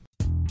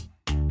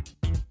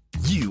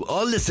 You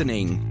are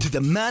listening to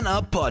the Man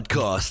Up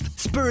Podcast,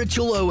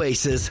 spiritual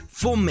oasis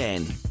for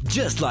men.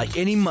 Just like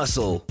any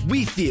muscle,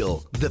 we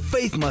feel the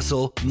faith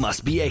muscle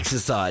must be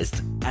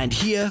exercised. And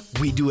here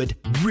we do it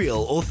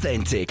real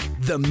authentic,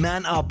 the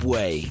Man Up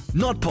way.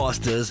 Not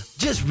pastors,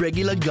 just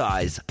regular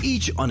guys,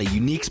 each on a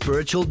unique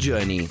spiritual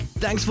journey.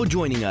 Thanks for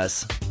joining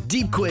us.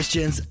 Deep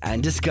questions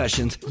and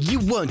discussions you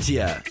won't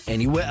hear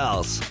anywhere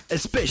else,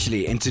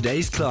 especially in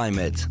today's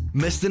climate.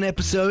 Missed an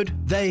episode?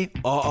 They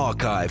are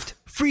archived,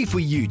 free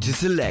for you to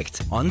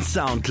select on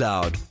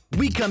SoundCloud.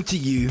 We come to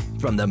you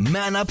from the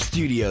Man Up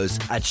Studios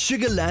at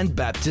Sugarland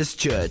Baptist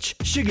Church,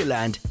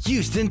 Sugarland,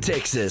 Houston,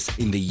 Texas,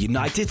 in the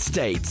United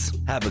States.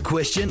 Have a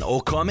question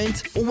or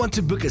comment, or want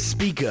to book a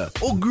speaker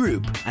or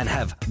group and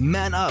have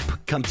Man Up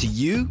come to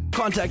you?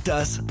 Contact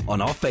us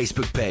on our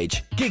Facebook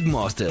page,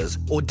 Gigmasters,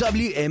 or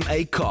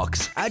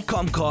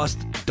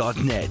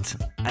wmacox@comcast.net.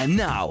 And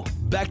now,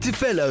 back to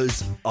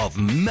fellows of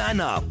Man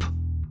Up.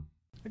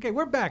 Okay,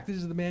 we're back. This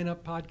is the Man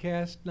Up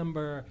Podcast,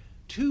 number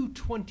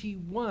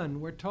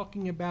 221. We're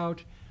talking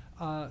about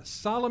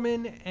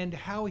Solomon and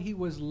how he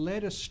was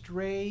led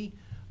astray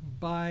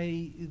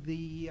by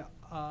the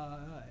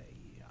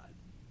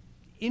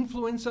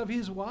influence of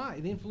his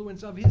wife, the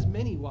influence of his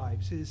many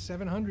wives, his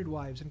 700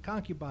 wives and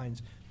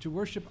concubines, to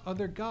worship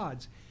other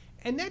gods.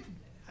 And that,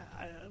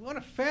 I want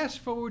to fast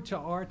forward to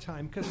our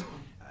time, because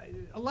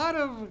a lot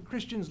of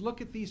Christians look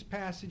at these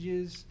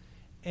passages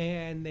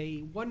and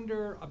they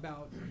wonder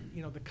about,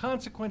 the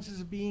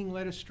consequences of being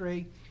led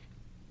astray.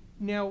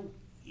 Now,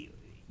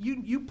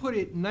 you put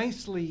it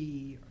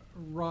nicely,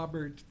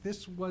 Robert.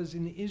 This was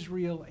in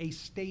Israel a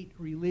state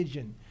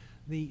religion.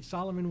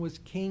 Solomon was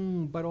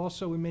king, but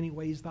also in many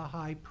ways the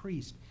high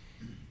priest.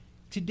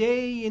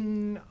 Today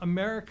in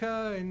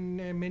America and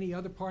many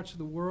other parts of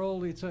the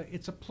world, it's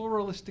a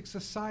pluralistic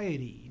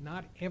society.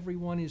 Not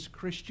everyone is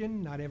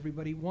Christian. Not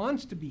everybody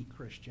wants to be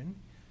Christian.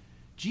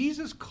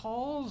 Jesus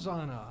calls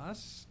on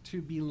us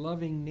to be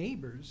loving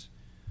neighbors.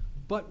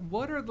 But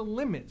what are the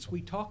limits?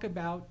 We talk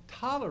about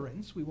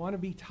tolerance. We want to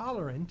be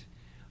tolerant.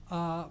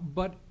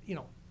 But,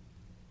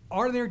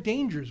 are there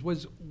dangers?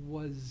 Was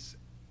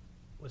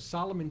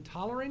Solomon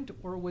tolerant,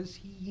 or was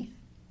he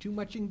too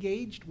much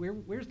engaged?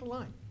 Where's the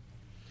line?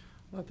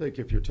 I think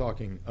if you're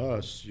talking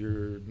us,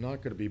 you're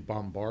not going to be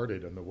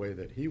bombarded in the way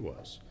that he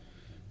was.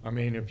 I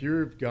mean, if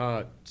you've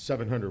got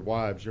 700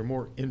 wives, you're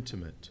more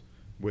intimate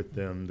with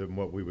them than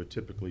what we would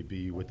typically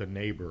be with a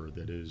neighbor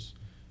that is,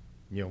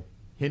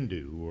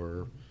 Hindu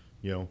or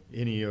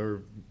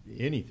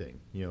anything,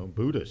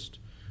 Buddhist,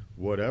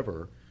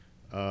 whatever.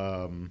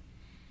 I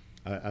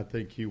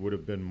think he would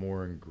have been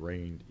more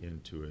ingrained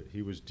into it.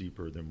 He was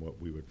deeper than what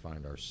we would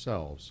find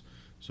ourselves.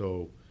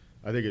 So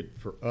I think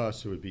for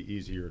us, it would be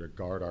easier to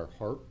guard our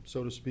heart,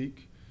 so to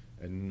speak,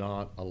 and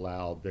not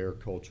allow their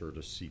culture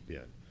to seep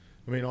in.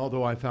 I mean,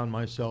 although I found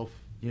myself,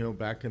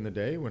 back in the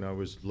day when I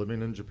was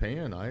living in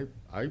Japan, I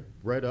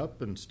read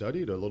up and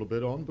studied a little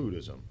bit on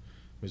Buddhism,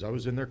 because I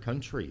was in their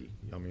country.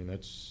 I mean,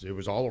 it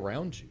was all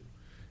around you.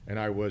 And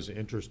I was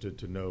interested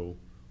to know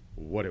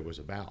what it was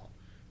about.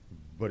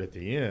 But at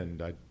the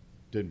end, I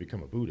didn't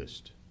become a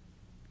Buddhist.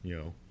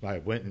 I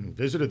went and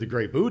visited the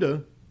Great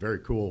Buddha. Very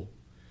cool,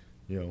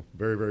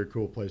 very, very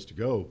cool place to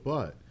go.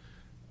 But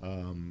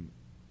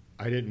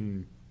I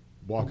didn't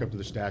walk up to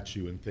the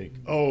statue and think,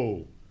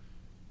 oh,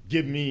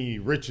 give me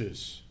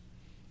riches.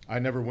 I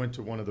never went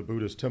to one of the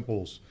Buddhist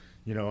temples.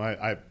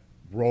 I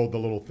rolled the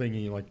little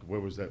thingy, like,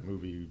 what was that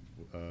movie?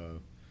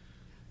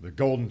 The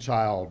Golden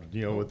Child,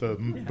 with the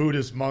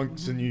Buddhist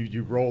monks, and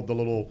you rolled the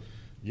little,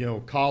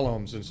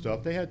 columns and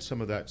stuff. They had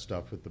some of that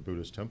stuff at the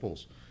Buddhist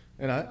temples.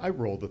 And I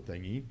rolled the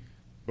thingy,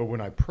 but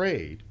when I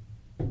prayed,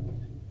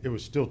 it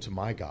was still to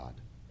my God.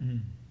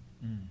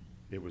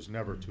 It was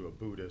never to a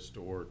Buddhist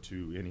or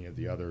to any of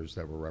the others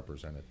that were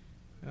represented.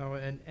 Oh,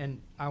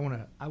 and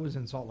I was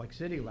in Salt Lake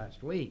City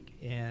last week,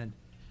 and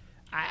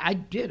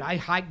I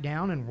hiked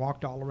down and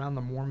walked all around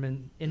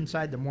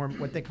inside the Mormon,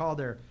 what they call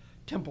their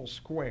Temple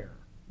Square,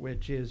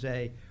 which is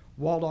a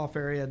walled-off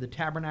area. The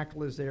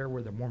tabernacle is there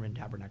where the Mormon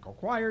Tabernacle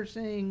Choir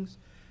sings.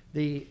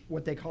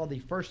 What they call the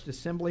First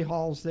Assembly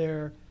Hall's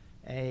there,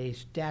 a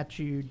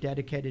statue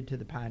dedicated to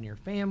the pioneer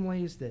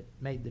families that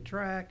made the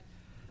trek,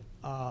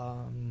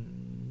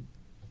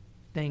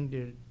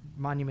 thing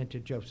monument to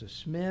Joseph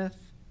Smith.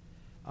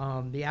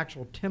 The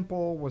actual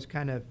temple was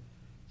kind of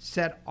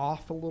set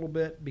off a little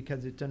bit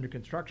because it's under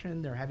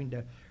construction. They're having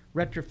to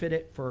retrofit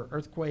it for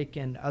earthquake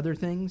and other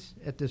things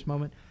at this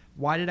moment.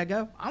 Why did I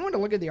go? I want to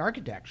look at the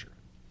architecture.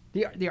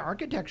 The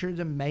architecture is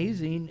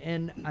amazing,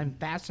 and I'm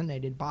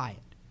fascinated by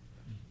it.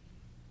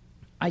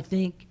 I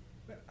think.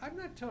 But I'm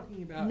not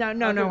talking about no.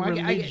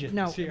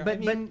 religions here.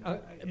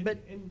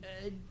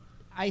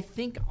 I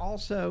think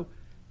also,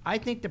 I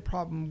think the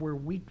problem where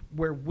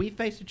we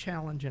face a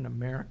challenge in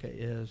America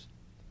is,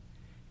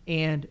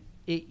 and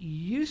it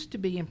used to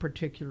be in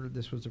particular,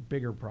 this was a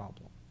bigger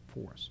problem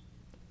for us.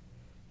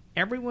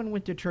 Everyone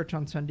went to church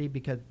on Sunday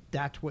because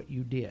that's what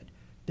you did.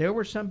 There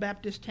were some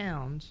Baptist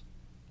towns,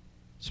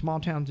 small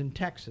towns in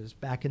Texas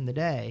back in the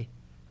day,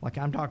 like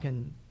I'm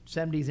talking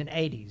 70s and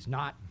 80s,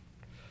 not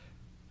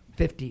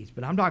 50s,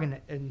 but I'm talking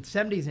in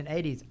 70s and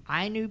 80s.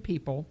 I knew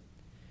people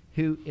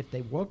who, if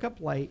they woke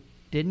up late,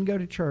 didn't go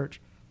to church,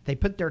 they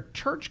put their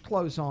church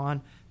clothes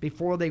on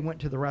before they went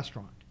to the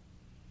restaurant.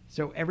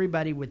 So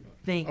everybody would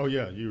think. Oh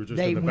yeah, you were just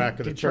in the back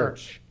of the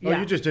church. Yeah. Oh,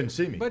 you just didn't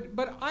see me. But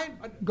I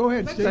go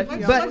ahead, Steve.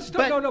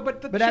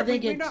 But I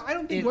think I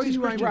don't think these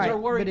Christians are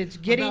worried. But it's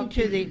getting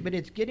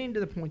to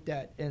the point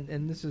that,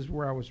 and this is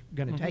where I was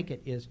going to take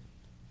it is,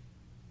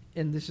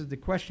 and this is the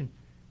question.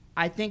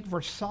 I think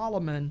for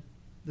Solomon,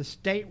 the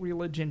state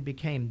religion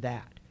became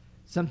that,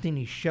 something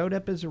he showed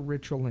up as a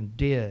ritual and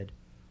did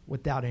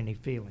without any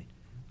feeling.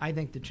 I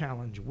think the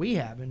challenge we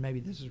have, and maybe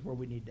this is where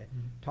we need to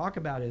talk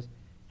about, is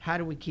how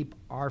do we keep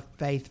our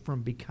faith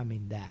from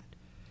becoming that?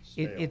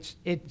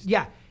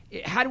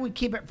 How do we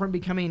keep it from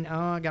becoming,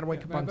 I got to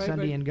wake up on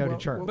Sunday and go to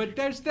church? But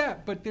there's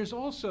that. But there's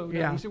also,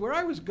 you see, where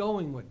I was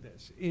going with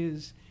this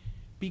is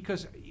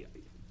because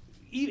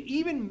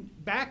even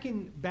back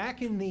in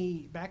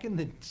the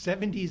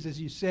 70s, as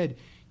you said,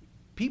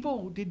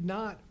 people did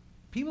not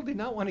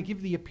want to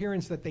give the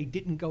appearance that they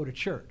didn't go to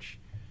church.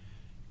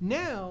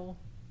 Now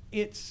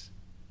it's,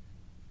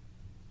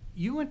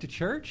 you went to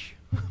church?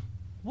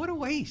 What a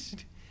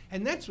waste.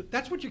 And that's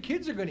what your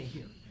kids are going to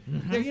hear.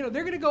 Mm-hmm.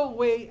 They're going to go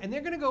away, and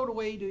they're going to go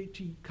away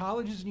to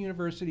colleges and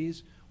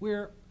universities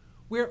where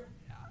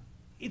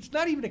it's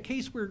not even a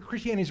case where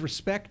Christianity is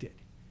respected.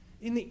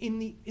 In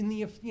the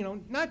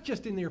not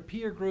just in their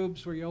peer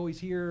groups where you always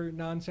hear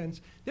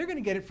nonsense. They're going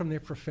to get it from their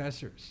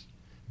professors.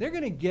 They're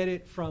going to get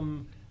it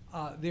from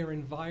their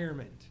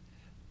environment.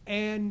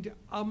 And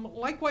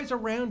likewise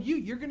around you,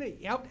 you're going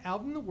to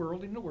out in the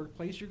world, in the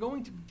workplace, you're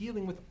going to be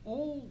dealing with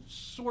all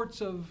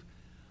sorts of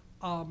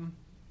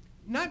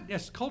not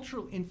just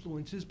cultural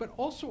influences, but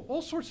also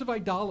all sorts of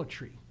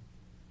idolatry.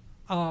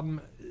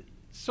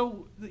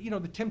 So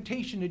the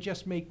temptation to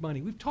just make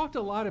money. We've talked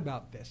a lot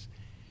about this.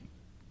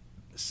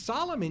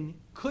 Solomon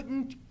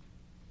couldn't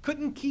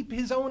keep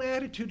his own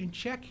attitude in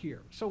check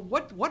here. So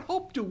what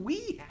hope do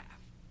we have?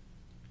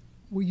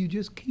 Well, you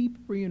just keep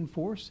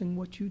reinforcing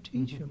what you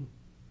teach them.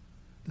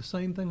 The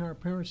same thing our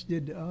parents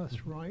did to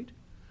us, right?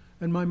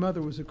 And my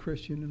mother was a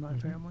Christian in my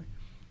family.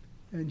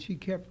 And she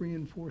kept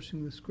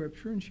reinforcing the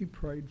scripture, and she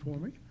prayed for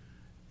me.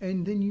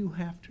 And then you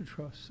have to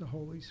trust the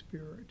Holy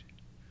Spirit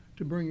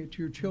to bring it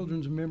to your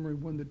children's memory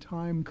when the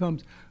time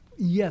comes.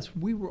 Yes,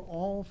 we were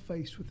all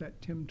faced with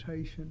that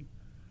temptation.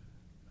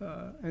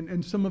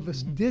 And some of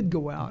us did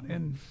go out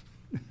and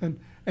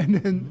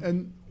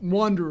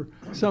wander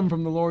some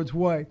from the Lord's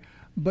way.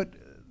 But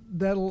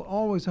the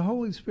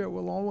Holy Spirit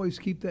will always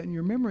keep that in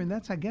your memory, and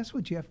that's, I guess,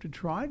 what you have to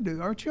try to do.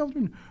 Our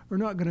children are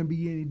not going to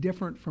be any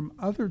different from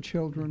other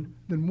children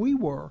than we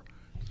were,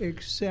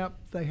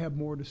 except they have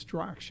more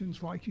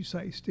distractions, like you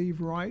say,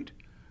 Steve, right?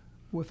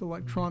 With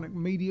electronic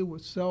media,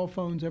 with cell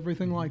phones,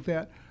 everything like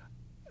that.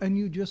 And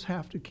you just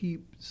have to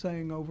keep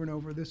saying over and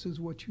over, this is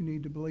what you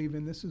need to believe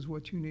in, this is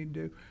what you need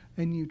to do,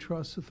 and you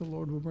trust that the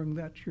Lord will bring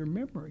that to your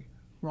memory.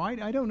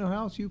 Right? I don't know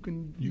how else you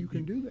can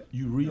do that.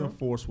 You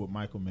reinforce what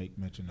Michael make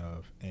mention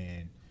of,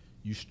 and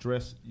you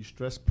stress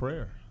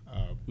prayer.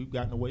 We've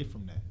gotten away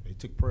from that. They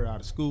took prayer out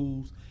of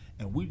schools,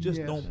 and we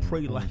just don't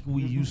pray like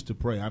we used to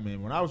pray. I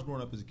mean, when I was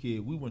growing up as a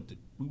kid, we went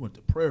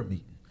to prayer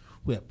meeting.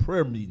 We had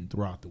prayer meeting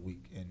throughout the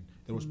week, and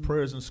there was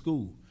prayers in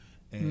school.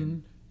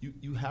 And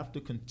you have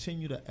to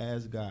continue to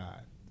ask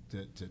God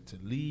to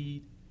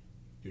lead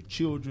your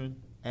children,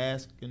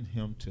 asking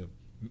Him to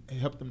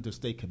help them to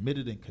stay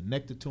committed and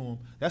connected to Him.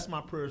 That's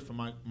my prayers for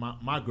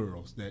my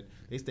girls, that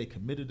they stay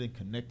committed and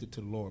connected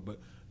to the Lord. But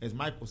as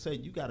Michael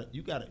said, you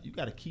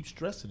gotta keep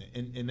stressing it.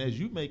 And as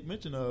you make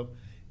mention of,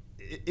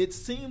 it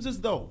seems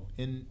as though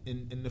in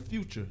the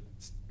future,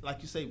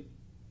 like you say,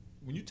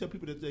 when you tell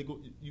people that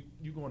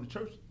you going to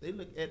church, they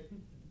look at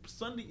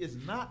Sunday is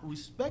not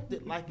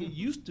respected like it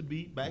used to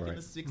be back in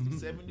the 60s,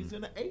 70s,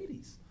 and the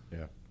 80s.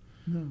 Yeah.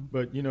 No.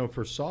 But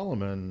for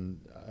Solomon,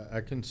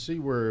 I can see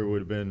where it would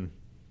have been,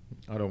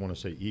 I don't want to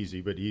say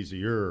easy, but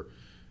easier.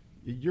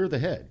 You're the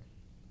head.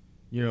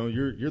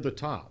 You're the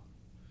top.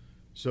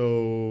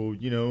 So,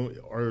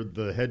 are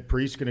the head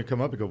priests going to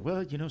come up and go,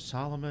 well,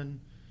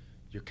 Solomon,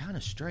 you're kind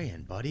of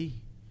straying,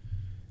 buddy.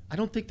 I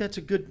don't think that's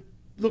a good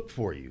look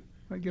for you.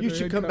 You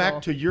should come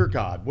back to your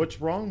God. What's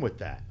wrong with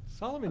that?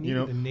 Solomon You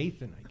needed know- a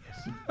Nathan, I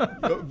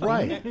guess.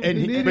 Right, and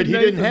needed but he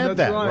Nathan, didn't have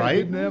that's that, right. right?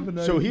 He didn't have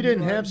a So he Nathan,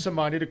 didn't right. have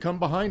somebody to come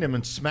behind him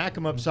and smack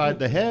him upside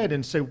the head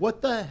and say,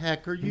 "What the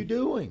heck are you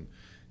doing?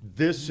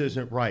 This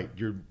isn't right.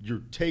 You're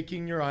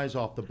taking your eyes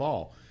off the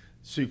ball."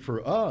 See,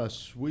 for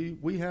us,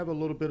 we have a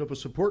little bit of a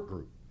support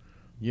group.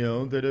 You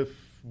know, that if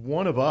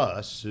one of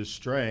us is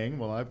straying,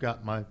 well, I've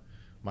got my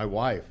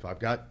wife, I've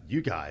got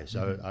you guys,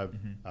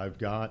 I've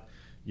got,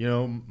 you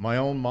know, my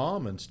own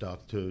mom and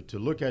stuff to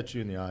look at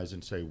you in the eyes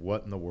and say,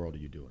 "What in the world are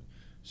you doing?"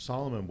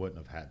 Solomon wouldn't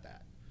have had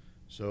that.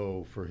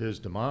 So for his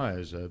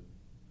demise,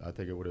 I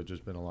think it would have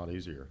just been a lot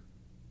easier.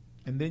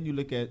 And then you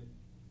look at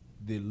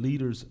the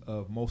leaders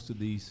of most of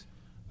these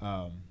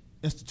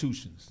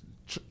institutions,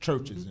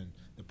 churches, and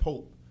the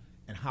Pope,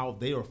 and how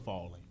they are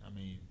falling. I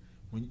mean,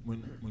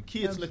 when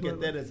kids look at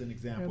that as an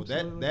example,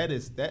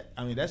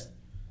 that's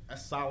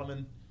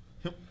Solomon,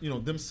 you know,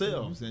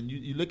 themselves. And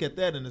you look at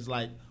that, and it's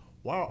like,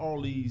 why are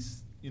all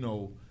these, you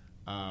know,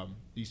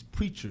 these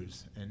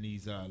preachers and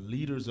these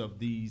leaders of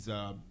these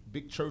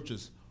big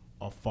churches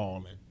are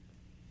falling?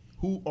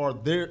 Who are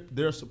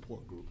their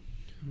support group?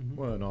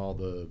 Well, and all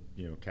the,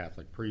 you know,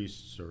 Catholic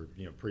priests, or,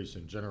 you know, priests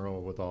in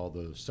general, with all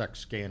the sex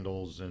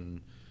scandals and,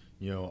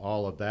 you know,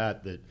 all of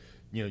that,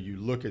 you know, you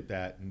look at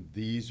that, and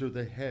these are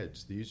the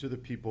heads. These are the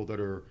people that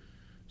are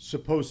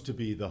supposed to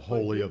be the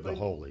holy of the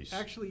holies.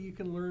 Actually, you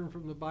can learn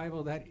from the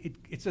Bible that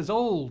it's as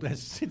old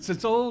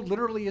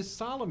literally as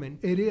Solomon.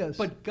 It is.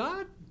 But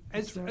God,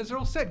 as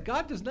Earl said,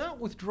 God does not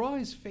withdraw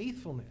his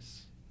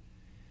faithfulness.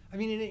 I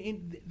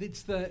mean,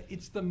 it's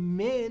the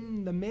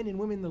men and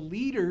women, the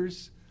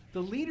leaders.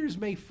 The leaders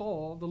may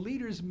fall. The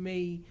leaders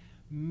may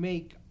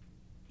make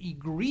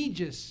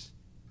egregious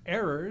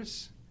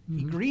errors,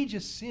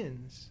 egregious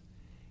sins.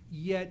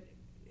 Yet,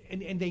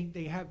 and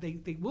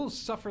they will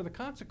suffer the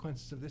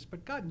consequences of this.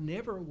 But God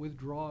never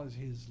withdraws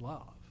His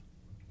love.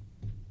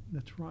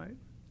 That's right.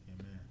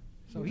 Amen.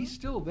 So He's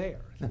still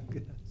there.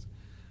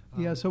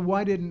 Yeah. So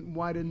why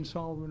didn't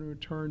Solomon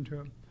return to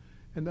him?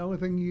 And the only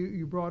thing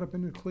you brought up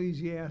in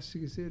Ecclesiastes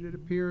is that it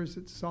appears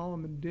that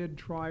Solomon did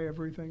try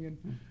everything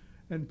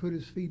and put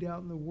his feet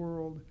out in the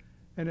world.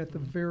 And at the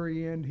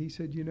very end, he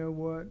said, "You know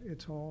what?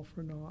 It's all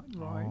for naught."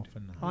 Right? All for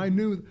naught.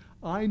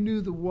 I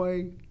knew the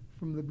way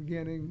from the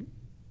beginning,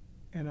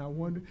 and I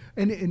wonder.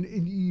 And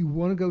you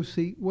want to go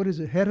seek, what is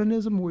it?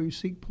 Hedonism, where you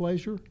seek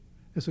pleasure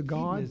as a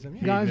god. Hedonism,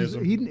 yeah. Guys,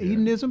 Hedonism,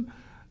 hedonism.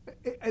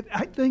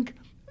 I think,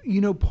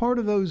 you know, part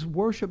of those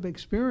worship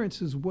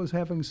experiences was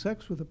having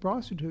sex with a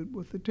prostitute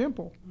with the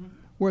temple,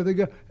 where they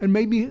go. And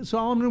maybe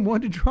Solomon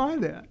wanted to try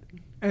that,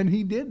 and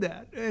he did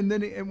that. And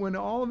then, and when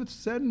all of it's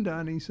said and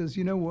done, he says,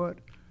 "You know what?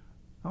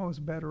 I was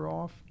better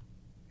off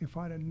if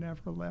I'd have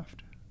never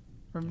left,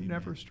 or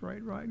never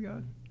strayed." Right,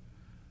 God.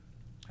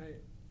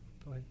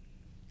 Go ahead.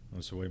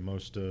 That's the way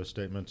most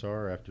statements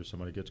are after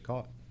somebody gets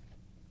caught.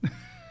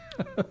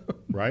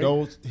 Right?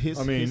 His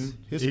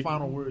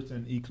final words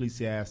in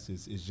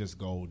Ecclesiastes is just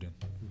golden.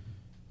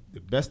 The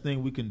best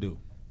thing we can do,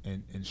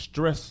 and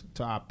stress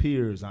to our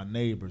peers, our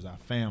neighbors, our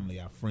family,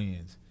 our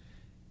friends,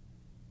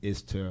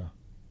 is to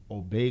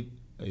obey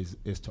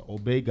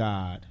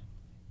God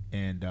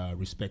and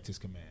respect His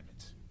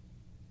commandments.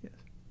 Yes.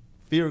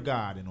 Fear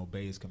God and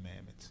obey His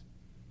commandments.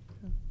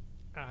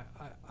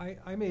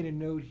 I made a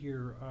note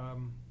here.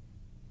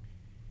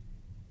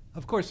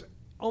 Of course,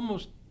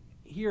 almost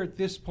here at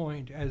this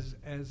point, as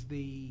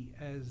the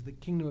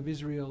kingdom of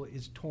Israel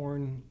is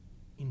torn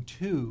in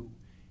two,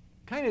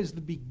 kind of is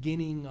the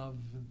beginning of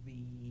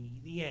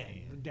the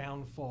end, the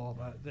downfall.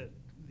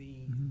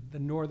 The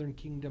northern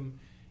kingdom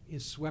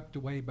is swept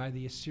away by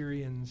the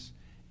Assyrians,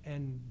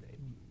 and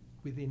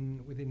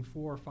within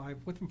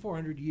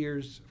 400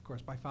 years, of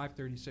course, by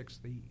 536,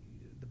 the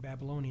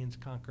Babylonians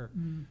conquer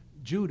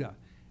Judah.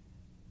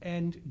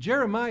 And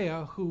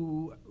Jeremiah,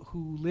 who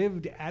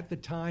lived at the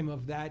time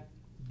of that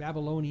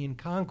Babylonian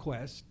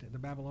conquest, the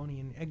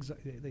Babylonian exile,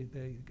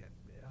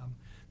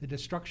 the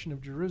destruction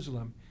of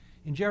Jerusalem,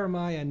 in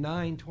Jeremiah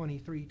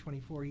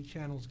 9:23-24, he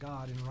channels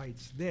God and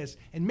writes this.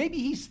 And maybe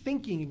he's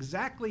thinking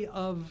exactly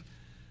of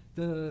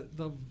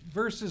the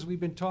verses we've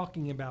been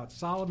talking about,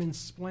 Solomon's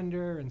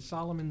splendor and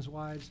Solomon's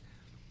wives.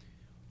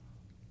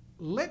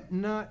 "Let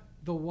not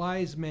the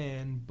wise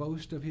man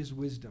boast of his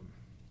wisdom,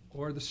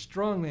 or the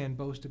strong man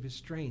boast of his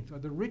strength, or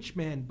the rich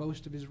man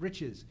boast of his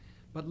riches.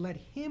 But let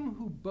him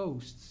who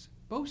boasts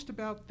boast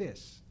about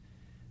this,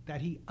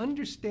 that he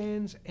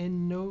understands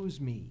and knows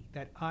me,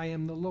 that I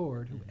am the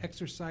Lord, who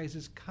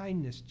exercises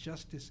kindness,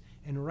 justice,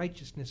 and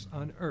righteousness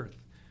on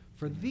earth.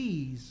 For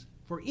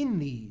in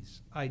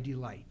these I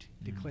delight,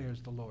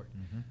 declares the Lord."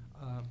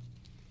 I'm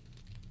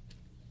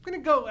going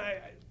to go.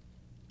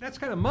 That's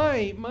kind of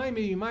my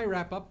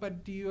wrap up.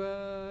 But do you?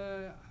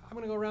 I'm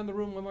going to go around the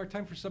room one more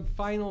time for some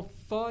final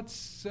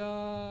thoughts,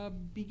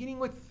 beginning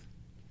with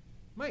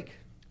Mike.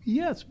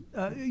 Yes,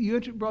 you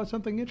brought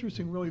something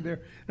interesting really there.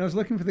 And I was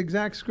looking for the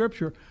exact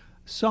scripture.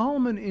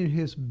 Solomon, in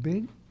his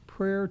big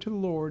prayer to the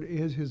Lord,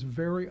 is his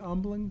very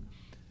humbling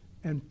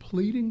and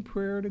pleading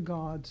prayer to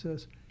God,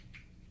 says,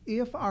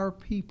 if our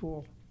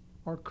people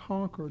are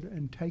conquered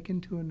and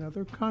taken to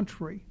another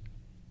country,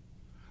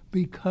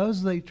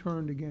 because they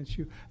turned against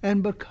you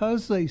and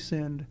because they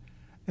sinned,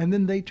 and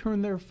then they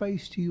turn their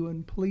face to you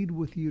and plead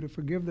with you to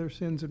forgive their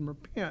sins and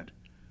repent,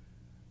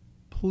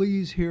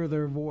 please hear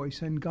their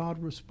voice. And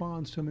God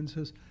responds to them and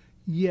says,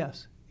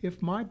 yes,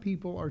 if my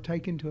people are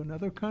taken to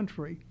another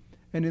country,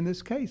 and in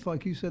this case,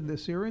 like you said, the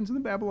Assyrians and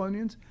the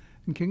Babylonians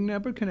and King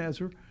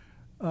Nebuchadnezzar,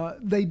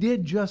 they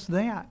did just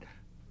that.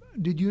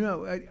 Did you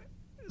know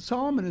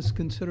Solomon is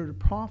considered a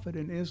prophet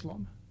in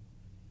Islam?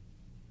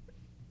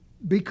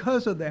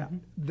 Because of that,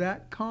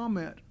 that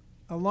comment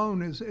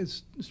alone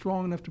is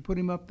strong enough to put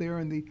him up there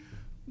in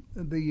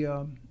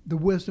the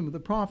wisdom of the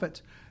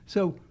prophets.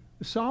 So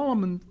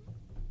Solomon,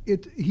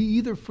 he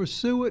either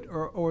foresaw it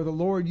or the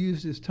Lord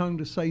used his tongue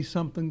to say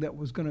something that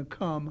was going to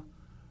come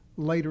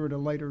later at a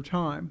later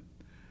time.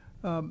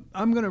 I'm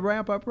going to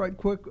wrap up right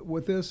quick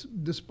with this.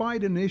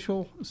 Despite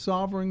initial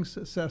sovereign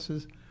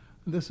successes,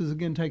 this is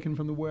again taken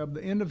from the web,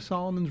 the end of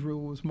Solomon's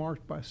rule was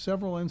marked by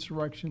several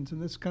insurrections,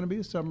 and this is going to be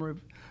a summary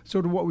of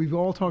sort of what we've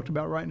all talked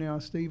about right now,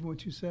 Steve,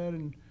 what you said,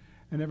 and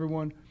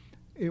everyone.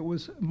 It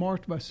was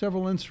marked by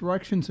several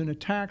insurrections and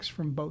attacks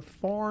from both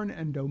foreign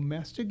and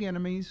domestic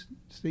enemies,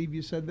 Steve,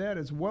 you said that,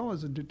 as well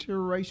as a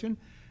deterioration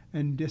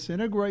and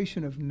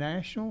disintegration of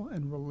national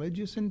and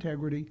religious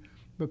integrity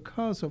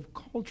because of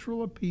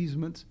cultural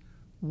appeasements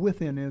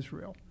within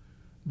Israel.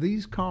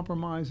 These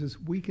compromises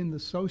weakened the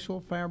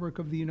social fabric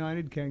of the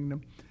United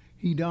Kingdom.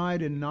 He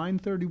died in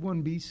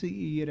 931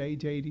 BCE at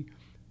age 80,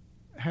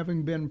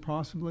 having been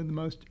possibly the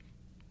most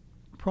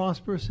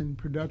prosperous and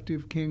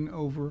productive king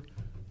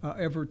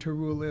ever to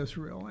rule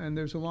Israel. And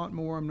there's a lot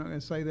more. I'm not going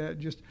to say that.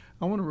 Just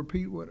I want to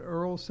repeat what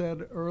Earl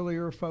said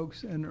earlier,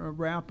 folks, and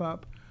wrap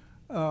up.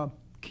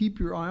 Keep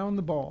your eye on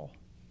the ball,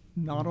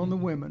 not on the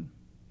women.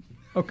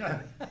 Okay.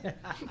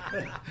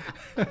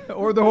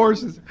 Or the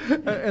horses.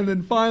 And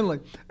then finally,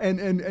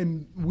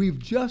 and we've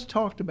just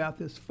talked about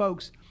this,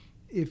 folks.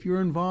 If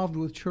you're involved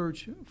with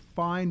church,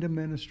 find a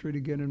ministry to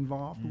get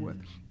involved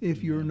with.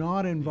 If you're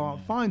not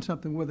involved, find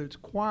something, whether it's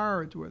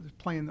choir, whether it's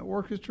playing the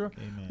orchestra,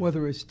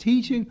 whether it's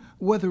teaching,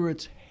 whether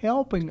it's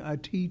helping a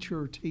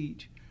teacher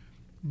teach.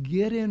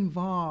 Get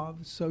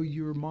involved so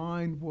your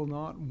mind will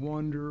not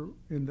wander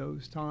in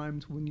those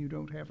times when you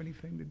don't have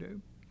anything to do.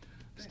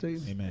 Thanks.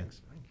 Steve? Amen.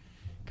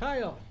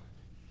 Kyle.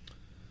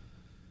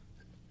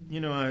 You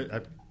know, I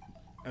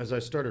as I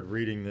started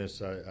reading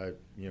this, I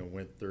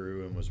went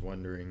through and was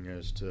wondering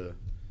as to,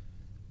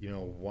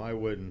 why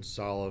wouldn't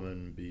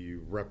Solomon be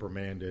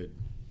reprimanded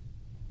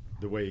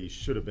the way he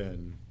should have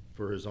been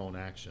for his own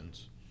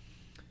actions?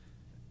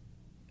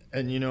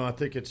 And, I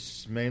think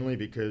it's mainly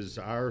because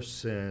our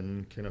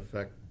sin can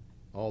affect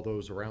all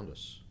those around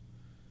us.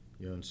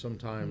 And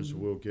sometimes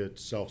we'll get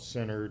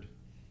self-centered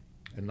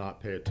and not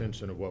pay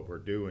attention to what we're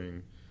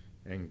doing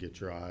and get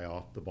your eye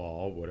off the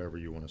ball, whatever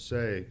you want to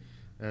say.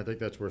 And I think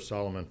that's where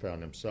Solomon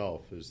found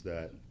himself, is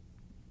that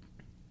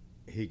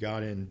he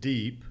got in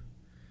deep,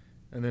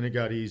 and then it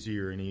got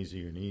easier and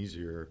easier and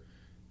easier,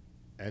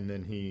 and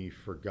then he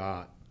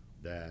forgot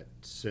that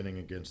sinning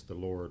against the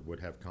Lord would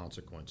have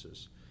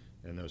consequences,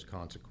 and those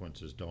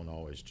consequences don't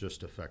always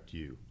just affect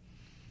you.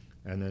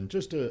 And then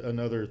just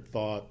another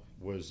thought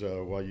was,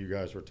 while you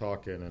guys were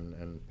talking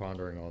and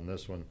pondering on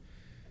this one,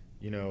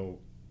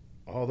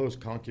 all those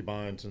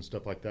concubines and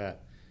stuff like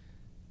that.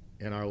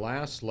 In our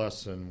last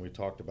lesson, we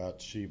talked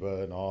about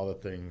Sheba and all the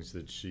things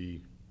that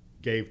she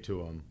gave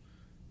to him.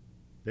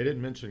 They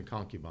didn't mention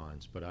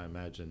concubines, but I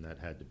imagine that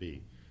had to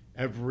be.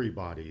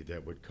 Everybody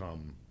that would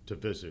come to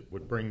visit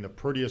would bring the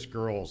prettiest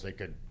girls they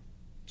could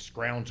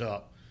scrounge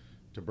up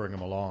to bring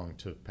them along,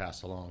 to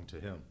pass along to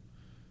him.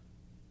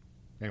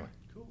 Anyway.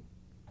 Cool.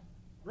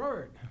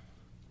 Robert,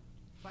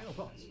 final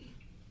thoughts.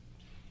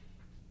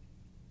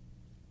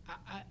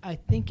 I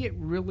think it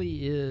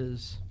really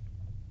is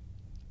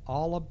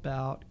all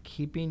about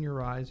keeping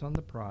your eyes on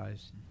the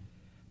prize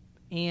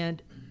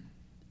and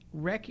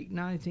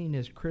recognizing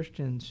as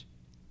Christians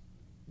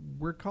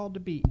we're called to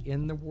be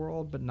in the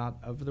world but not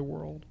of the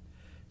world.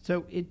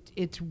 So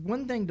it's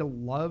one thing to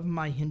love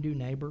my Hindu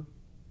neighbor.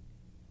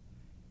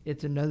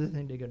 It's another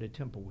thing to go to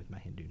temple with my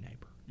Hindu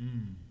neighbor.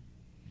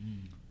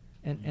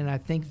 And I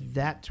think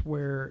that's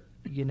where,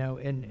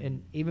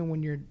 and even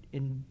when you're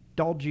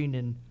indulging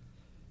in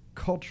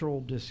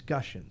cultural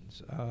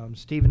discussions.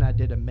 Steve and I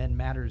did a Men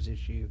Matters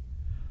issue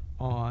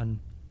on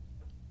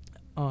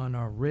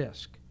our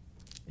risk.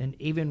 And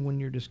even when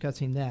you're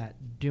discussing that,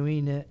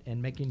 doing it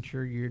and making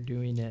sure you're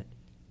doing it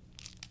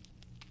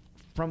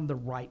from the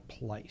right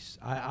place.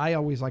 I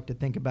always like to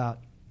think about,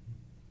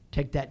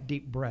 take that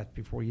deep breath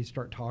before you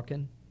start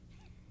talking,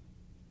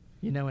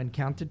 and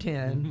count to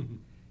 10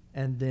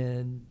 and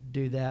then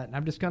do that. And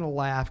I'm just going to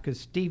laugh because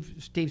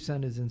Steve's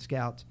son is in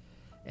Scouts.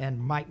 And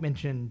Mike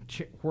mentioned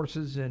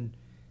horses and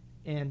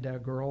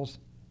girls.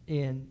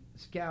 In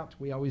Scouts,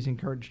 we always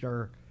encouraged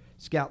our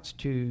Scouts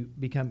to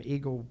become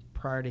Eagle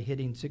prior to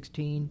hitting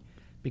 16,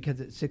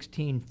 because at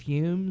 16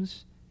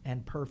 fumes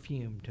and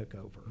perfume took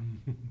over.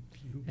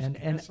 Fumes,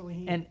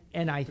 gasoline,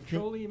 and I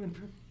petroleum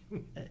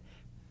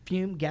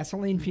and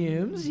gasoline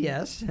fumes,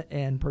 yes,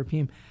 and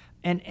perfume.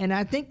 And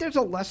I think there's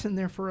a lesson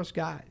there for us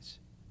guys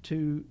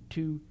to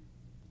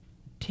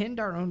tend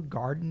our own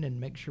garden and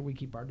make sure we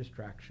keep our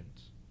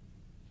distractions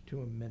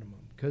to a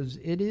minimum, because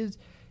it is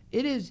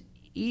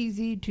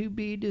easy to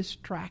be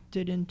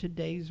distracted in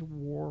today's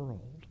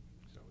world.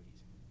 So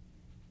easy.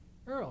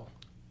 Earl.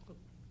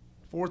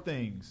 4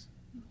 things.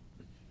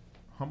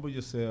 Humble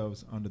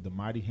yourselves under the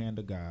mighty hand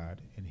of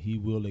God, and he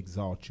will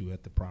exalt you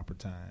at the proper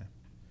time.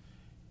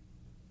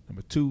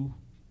 Number 2,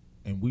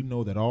 and we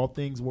know that all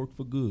things work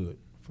for good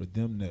for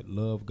them that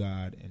love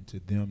God and to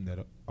them that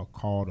are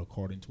called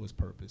according to his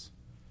purpose.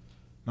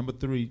 Number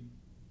 3,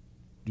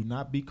 do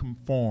not be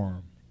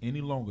conformed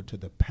any longer to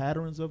the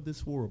patterns of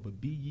this world, but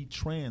be ye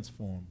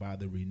transformed by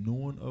the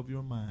renewing of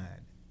your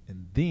mind.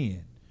 And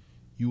then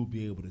you will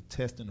be able to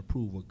test and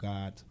approve what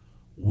God's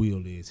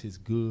will is, his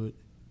good,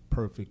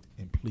 perfect,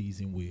 and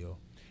pleasing will.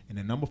 And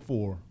then number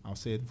 4, I'll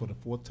say it for the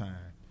 4th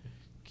time,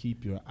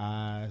 keep your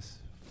eyes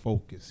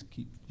focused.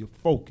 Keep your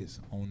focus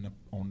on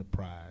the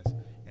prize.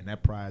 And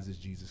that prize is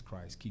Jesus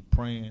Christ. Keep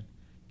praying,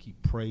 keep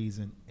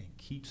praising, and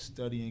keep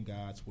studying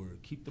God's word.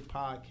 Keep the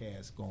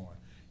podcast going.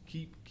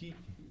 Keep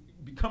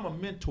become a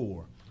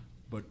mentor,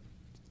 but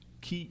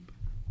keep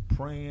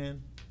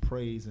praying,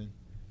 praising,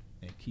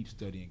 and keep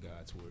studying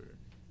God's word.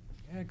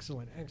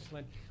 Excellent.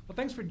 Well,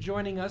 thanks for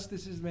joining us.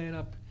 This is Man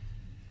Up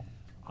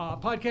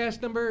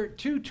podcast number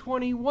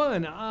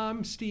 221.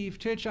 I'm Steve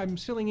Titch. I'm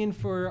filling in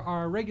for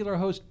our regular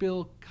host,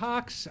 Bill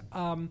Cox.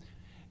 I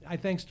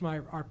thanks to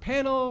our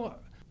panel,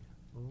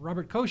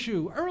 Robert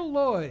Koshu, Earl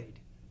Lloyd,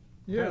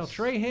 Kyle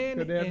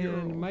Trahan,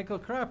 and Michael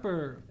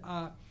Crapper.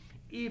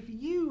 If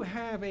you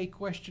have a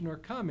question or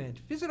comment,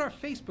 visit our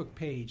Facebook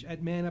page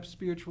at Man Up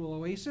Spiritual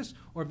Oasis,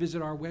 or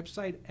visit our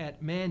website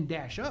at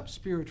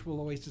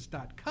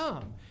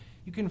man-upspiritualoasis.com.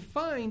 You can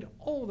find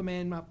all the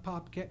Man Up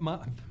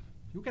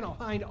You can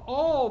find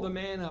all the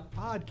Man Up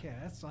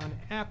podcasts on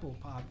Apple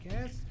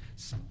Podcasts,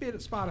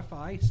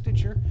 Spotify,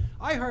 Stitcher,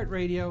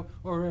 iHeartRadio,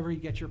 or wherever you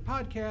get your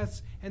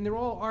podcasts, and they're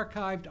all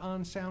archived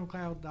on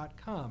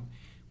SoundCloud.com.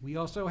 We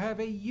also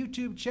have a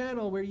YouTube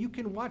channel where you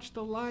can watch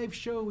the live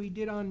show we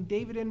did on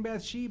David and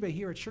Bathsheba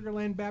here at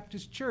Sugarland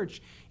Baptist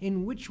Church,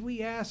 in which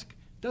we ask,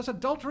 does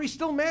adultery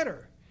still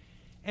matter?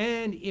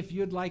 And if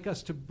you'd like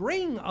us to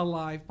bring a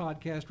live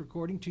podcast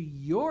recording to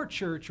your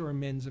church or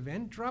men's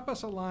event, drop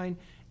us a line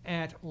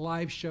at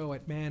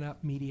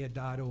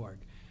liveshow@manupmedia.org.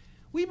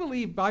 We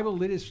believe Bible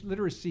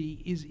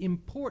literacy is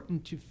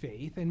important to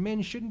faith, and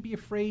men shouldn't be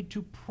afraid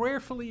to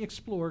prayerfully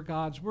explore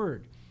God's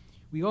Word.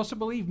 We also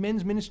believe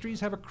men's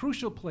ministries have a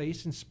crucial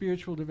place in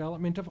spiritual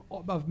development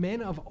of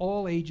men of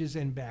all ages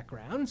and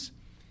backgrounds.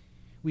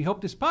 We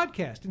hope this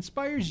podcast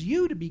inspires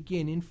you to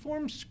begin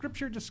informed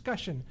scripture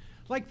discussion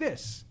like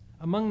this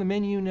among the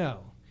men you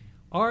know.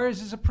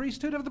 Ours is a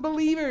priesthood of the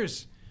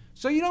believers,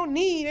 so you don't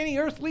need any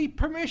earthly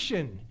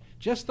permission,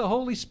 just the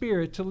Holy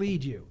Spirit to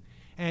lead you.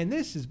 And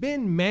this has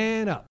been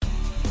Man Up.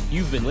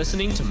 You've been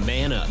listening to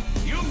Man Up.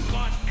 You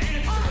want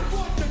answers. I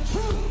want the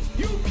truth.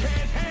 You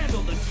can't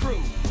handle the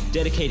truth.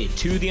 Dedicated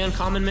to the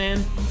uncommon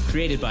man,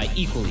 created by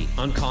equally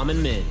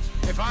uncommon men.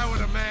 If I were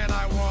the man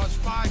I was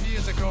 5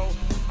 years ago,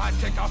 I'd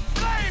take a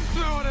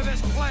flamethrower to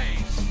this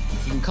place.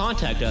 You can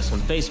contact us on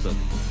Facebook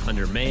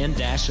under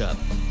Man-Up.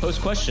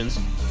 Post questions,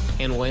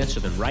 and we'll answer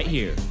them right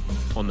here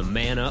on the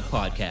Man Up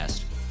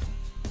Podcast.